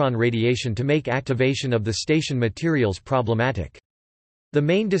neutron radiation to make activation of the station materials problematic. The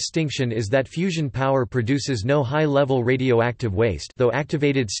main distinction is that fusion power produces no high-level radioactive waste, though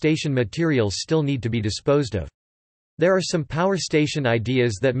activated station materials still need to be disposed of. There are some power station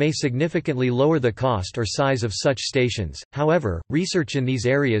ideas that may significantly lower the cost or size of such stations, however, research in these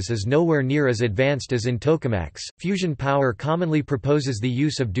areas is nowhere near as advanced as in tokamaks. Fusion power commonly proposes the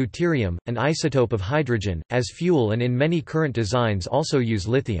use of deuterium, an isotope of hydrogen, as fuel, and in many current designs also use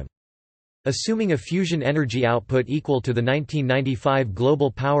lithium. Assuming a fusion energy output equal to the 1995 global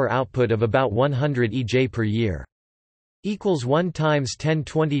power output of about 100 EJ per year. Equals 1 times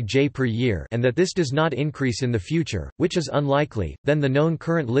 1020 J per year, and that this does not increase in the future, which is unlikely, then the known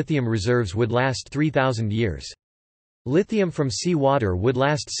current lithium reserves would last 3,000 years. Lithium from sea water would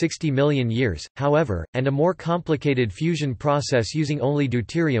last 60 million years, however, and a more complicated fusion process using only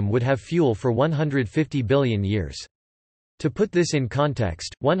deuterium would have fuel for 150 billion years. To put this in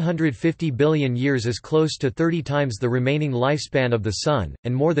context, 150 billion years is close to 30 times the remaining lifespan of the Sun,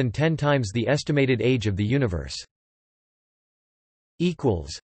 and more than 10 times the estimated age of the universe.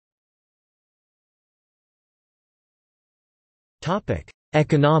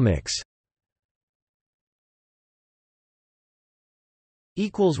 Economics.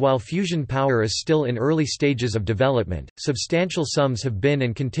 While fusion power is still in early stages of development, substantial sums have been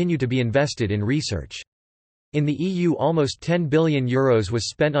and continue to be invested in research. In the EU, almost €10 billion was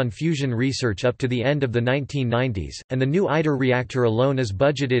spent on fusion research up to the end of the 1990s, and the new ITER reactor alone is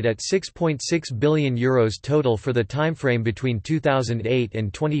budgeted at €6.6 billion total for the timeframe between 2008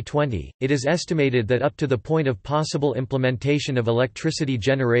 and 2020. It is estimated that up to the point of possible implementation of electricity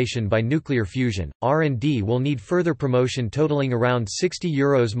generation by nuclear fusion, R&D will need further promotion totaling around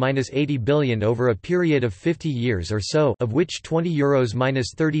 €60–80 billion over a period of 50 years or so, of which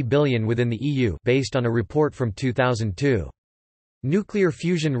 €20–30 billion within the EU, based on a report from 2002. Nuclear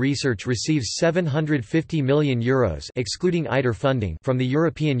fusion research receives €750 million excluding ITER funding from the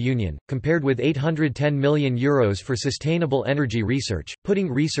European Union, compared with €810 million for sustainable energy research,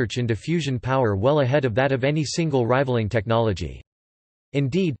 putting research into fusion power well ahead of that of any single rivaling technology.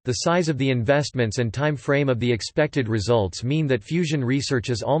 Indeed, the size of the investments and time frame of the expected results mean that fusion research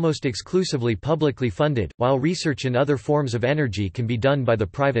is almost exclusively publicly funded, while research in other forms of energy can be done by the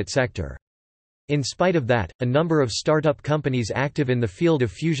private sector. In spite of that, a number of startup companies active in the field of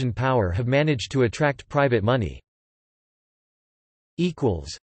fusion power have managed to attract private money.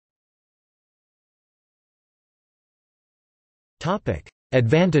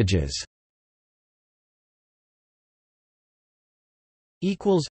 Advantages.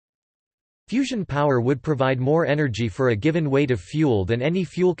 Fusion power would provide more energy for a given weight of fuel than any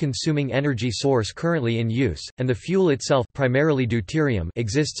fuel-consuming energy source currently in use, and the fuel itself, primarily deuterium,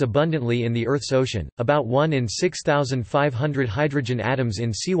 exists abundantly in the Earth's ocean. About 1 in 6,500 hydrogen atoms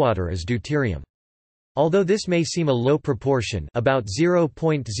in seawater is deuterium. Although this may seem a low proportion, about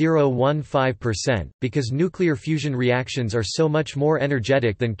 0.015%, because nuclear fusion reactions are so much more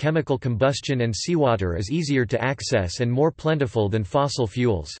energetic than chemical combustion and seawater is easier to access and more plentiful than fossil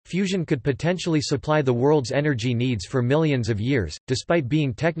fuels, fusion could potentially supply the world's energy needs for millions of years. Despite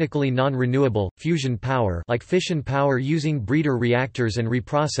being technically non-renewable, fusion power, like fission power using breeder reactors and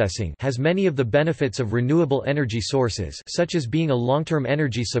reprocessing, has many of the benefits of renewable energy sources, such as being a long-term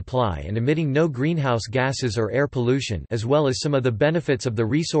energy supply and emitting no greenhouse gases or air pollution, as well as some of the benefits of the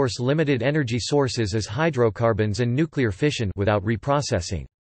resource-limited energy sources as hydrocarbons and nuclear fission without reprocessing.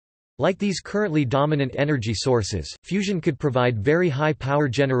 Like these currently dominant energy sources, fusion could provide very high power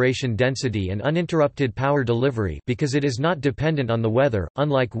generation density and uninterrupted power delivery because it is not dependent on the weather,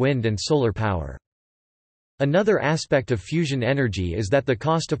 unlike wind and solar power. Another aspect of fusion energy is that the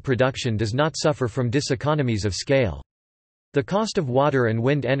cost of production does not suffer from diseconomies of scale. The cost of water and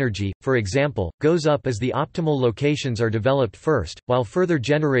wind energy, for example, goes up as the optimal locations are developed first, while further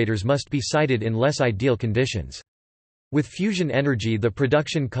generators must be sited in less ideal conditions. With fusion energy, the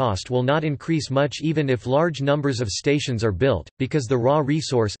production cost will not increase much even if large numbers of stations are built, because the raw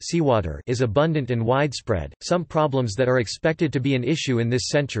resource seawater is abundant and widespread. Some problems that are expected to be an issue in this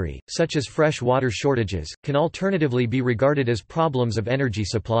century, such as fresh water shortages, can alternatively be regarded as problems of energy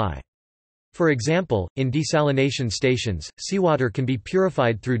supply. For example, in desalination stations, seawater can be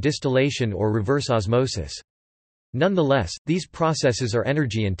purified through distillation or reverse osmosis. Nonetheless, these processes are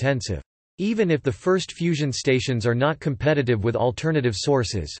energy-intensive. Even if the first fusion stations are not competitive with alternative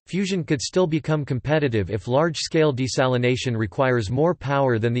sources, fusion could still become competitive if large-scale desalination requires more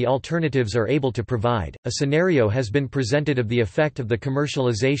power than the alternatives are able to provide. A scenario has been presented of the effect of the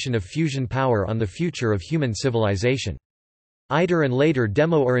commercialization of fusion power on the future of human civilization. ITER and later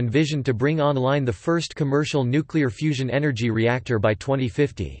DEMO are envisioned to bring online the first commercial nuclear fusion energy reactor by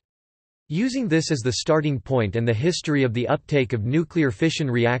 2050. Using this as the starting point and the history of the uptake of nuclear fission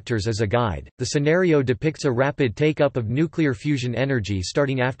reactors as a guide, the scenario depicts a rapid take-up of nuclear fusion energy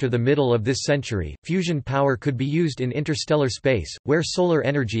starting after the middle of this century. Fusion power could be used in interstellar space, where solar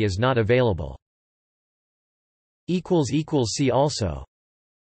energy is not available. See also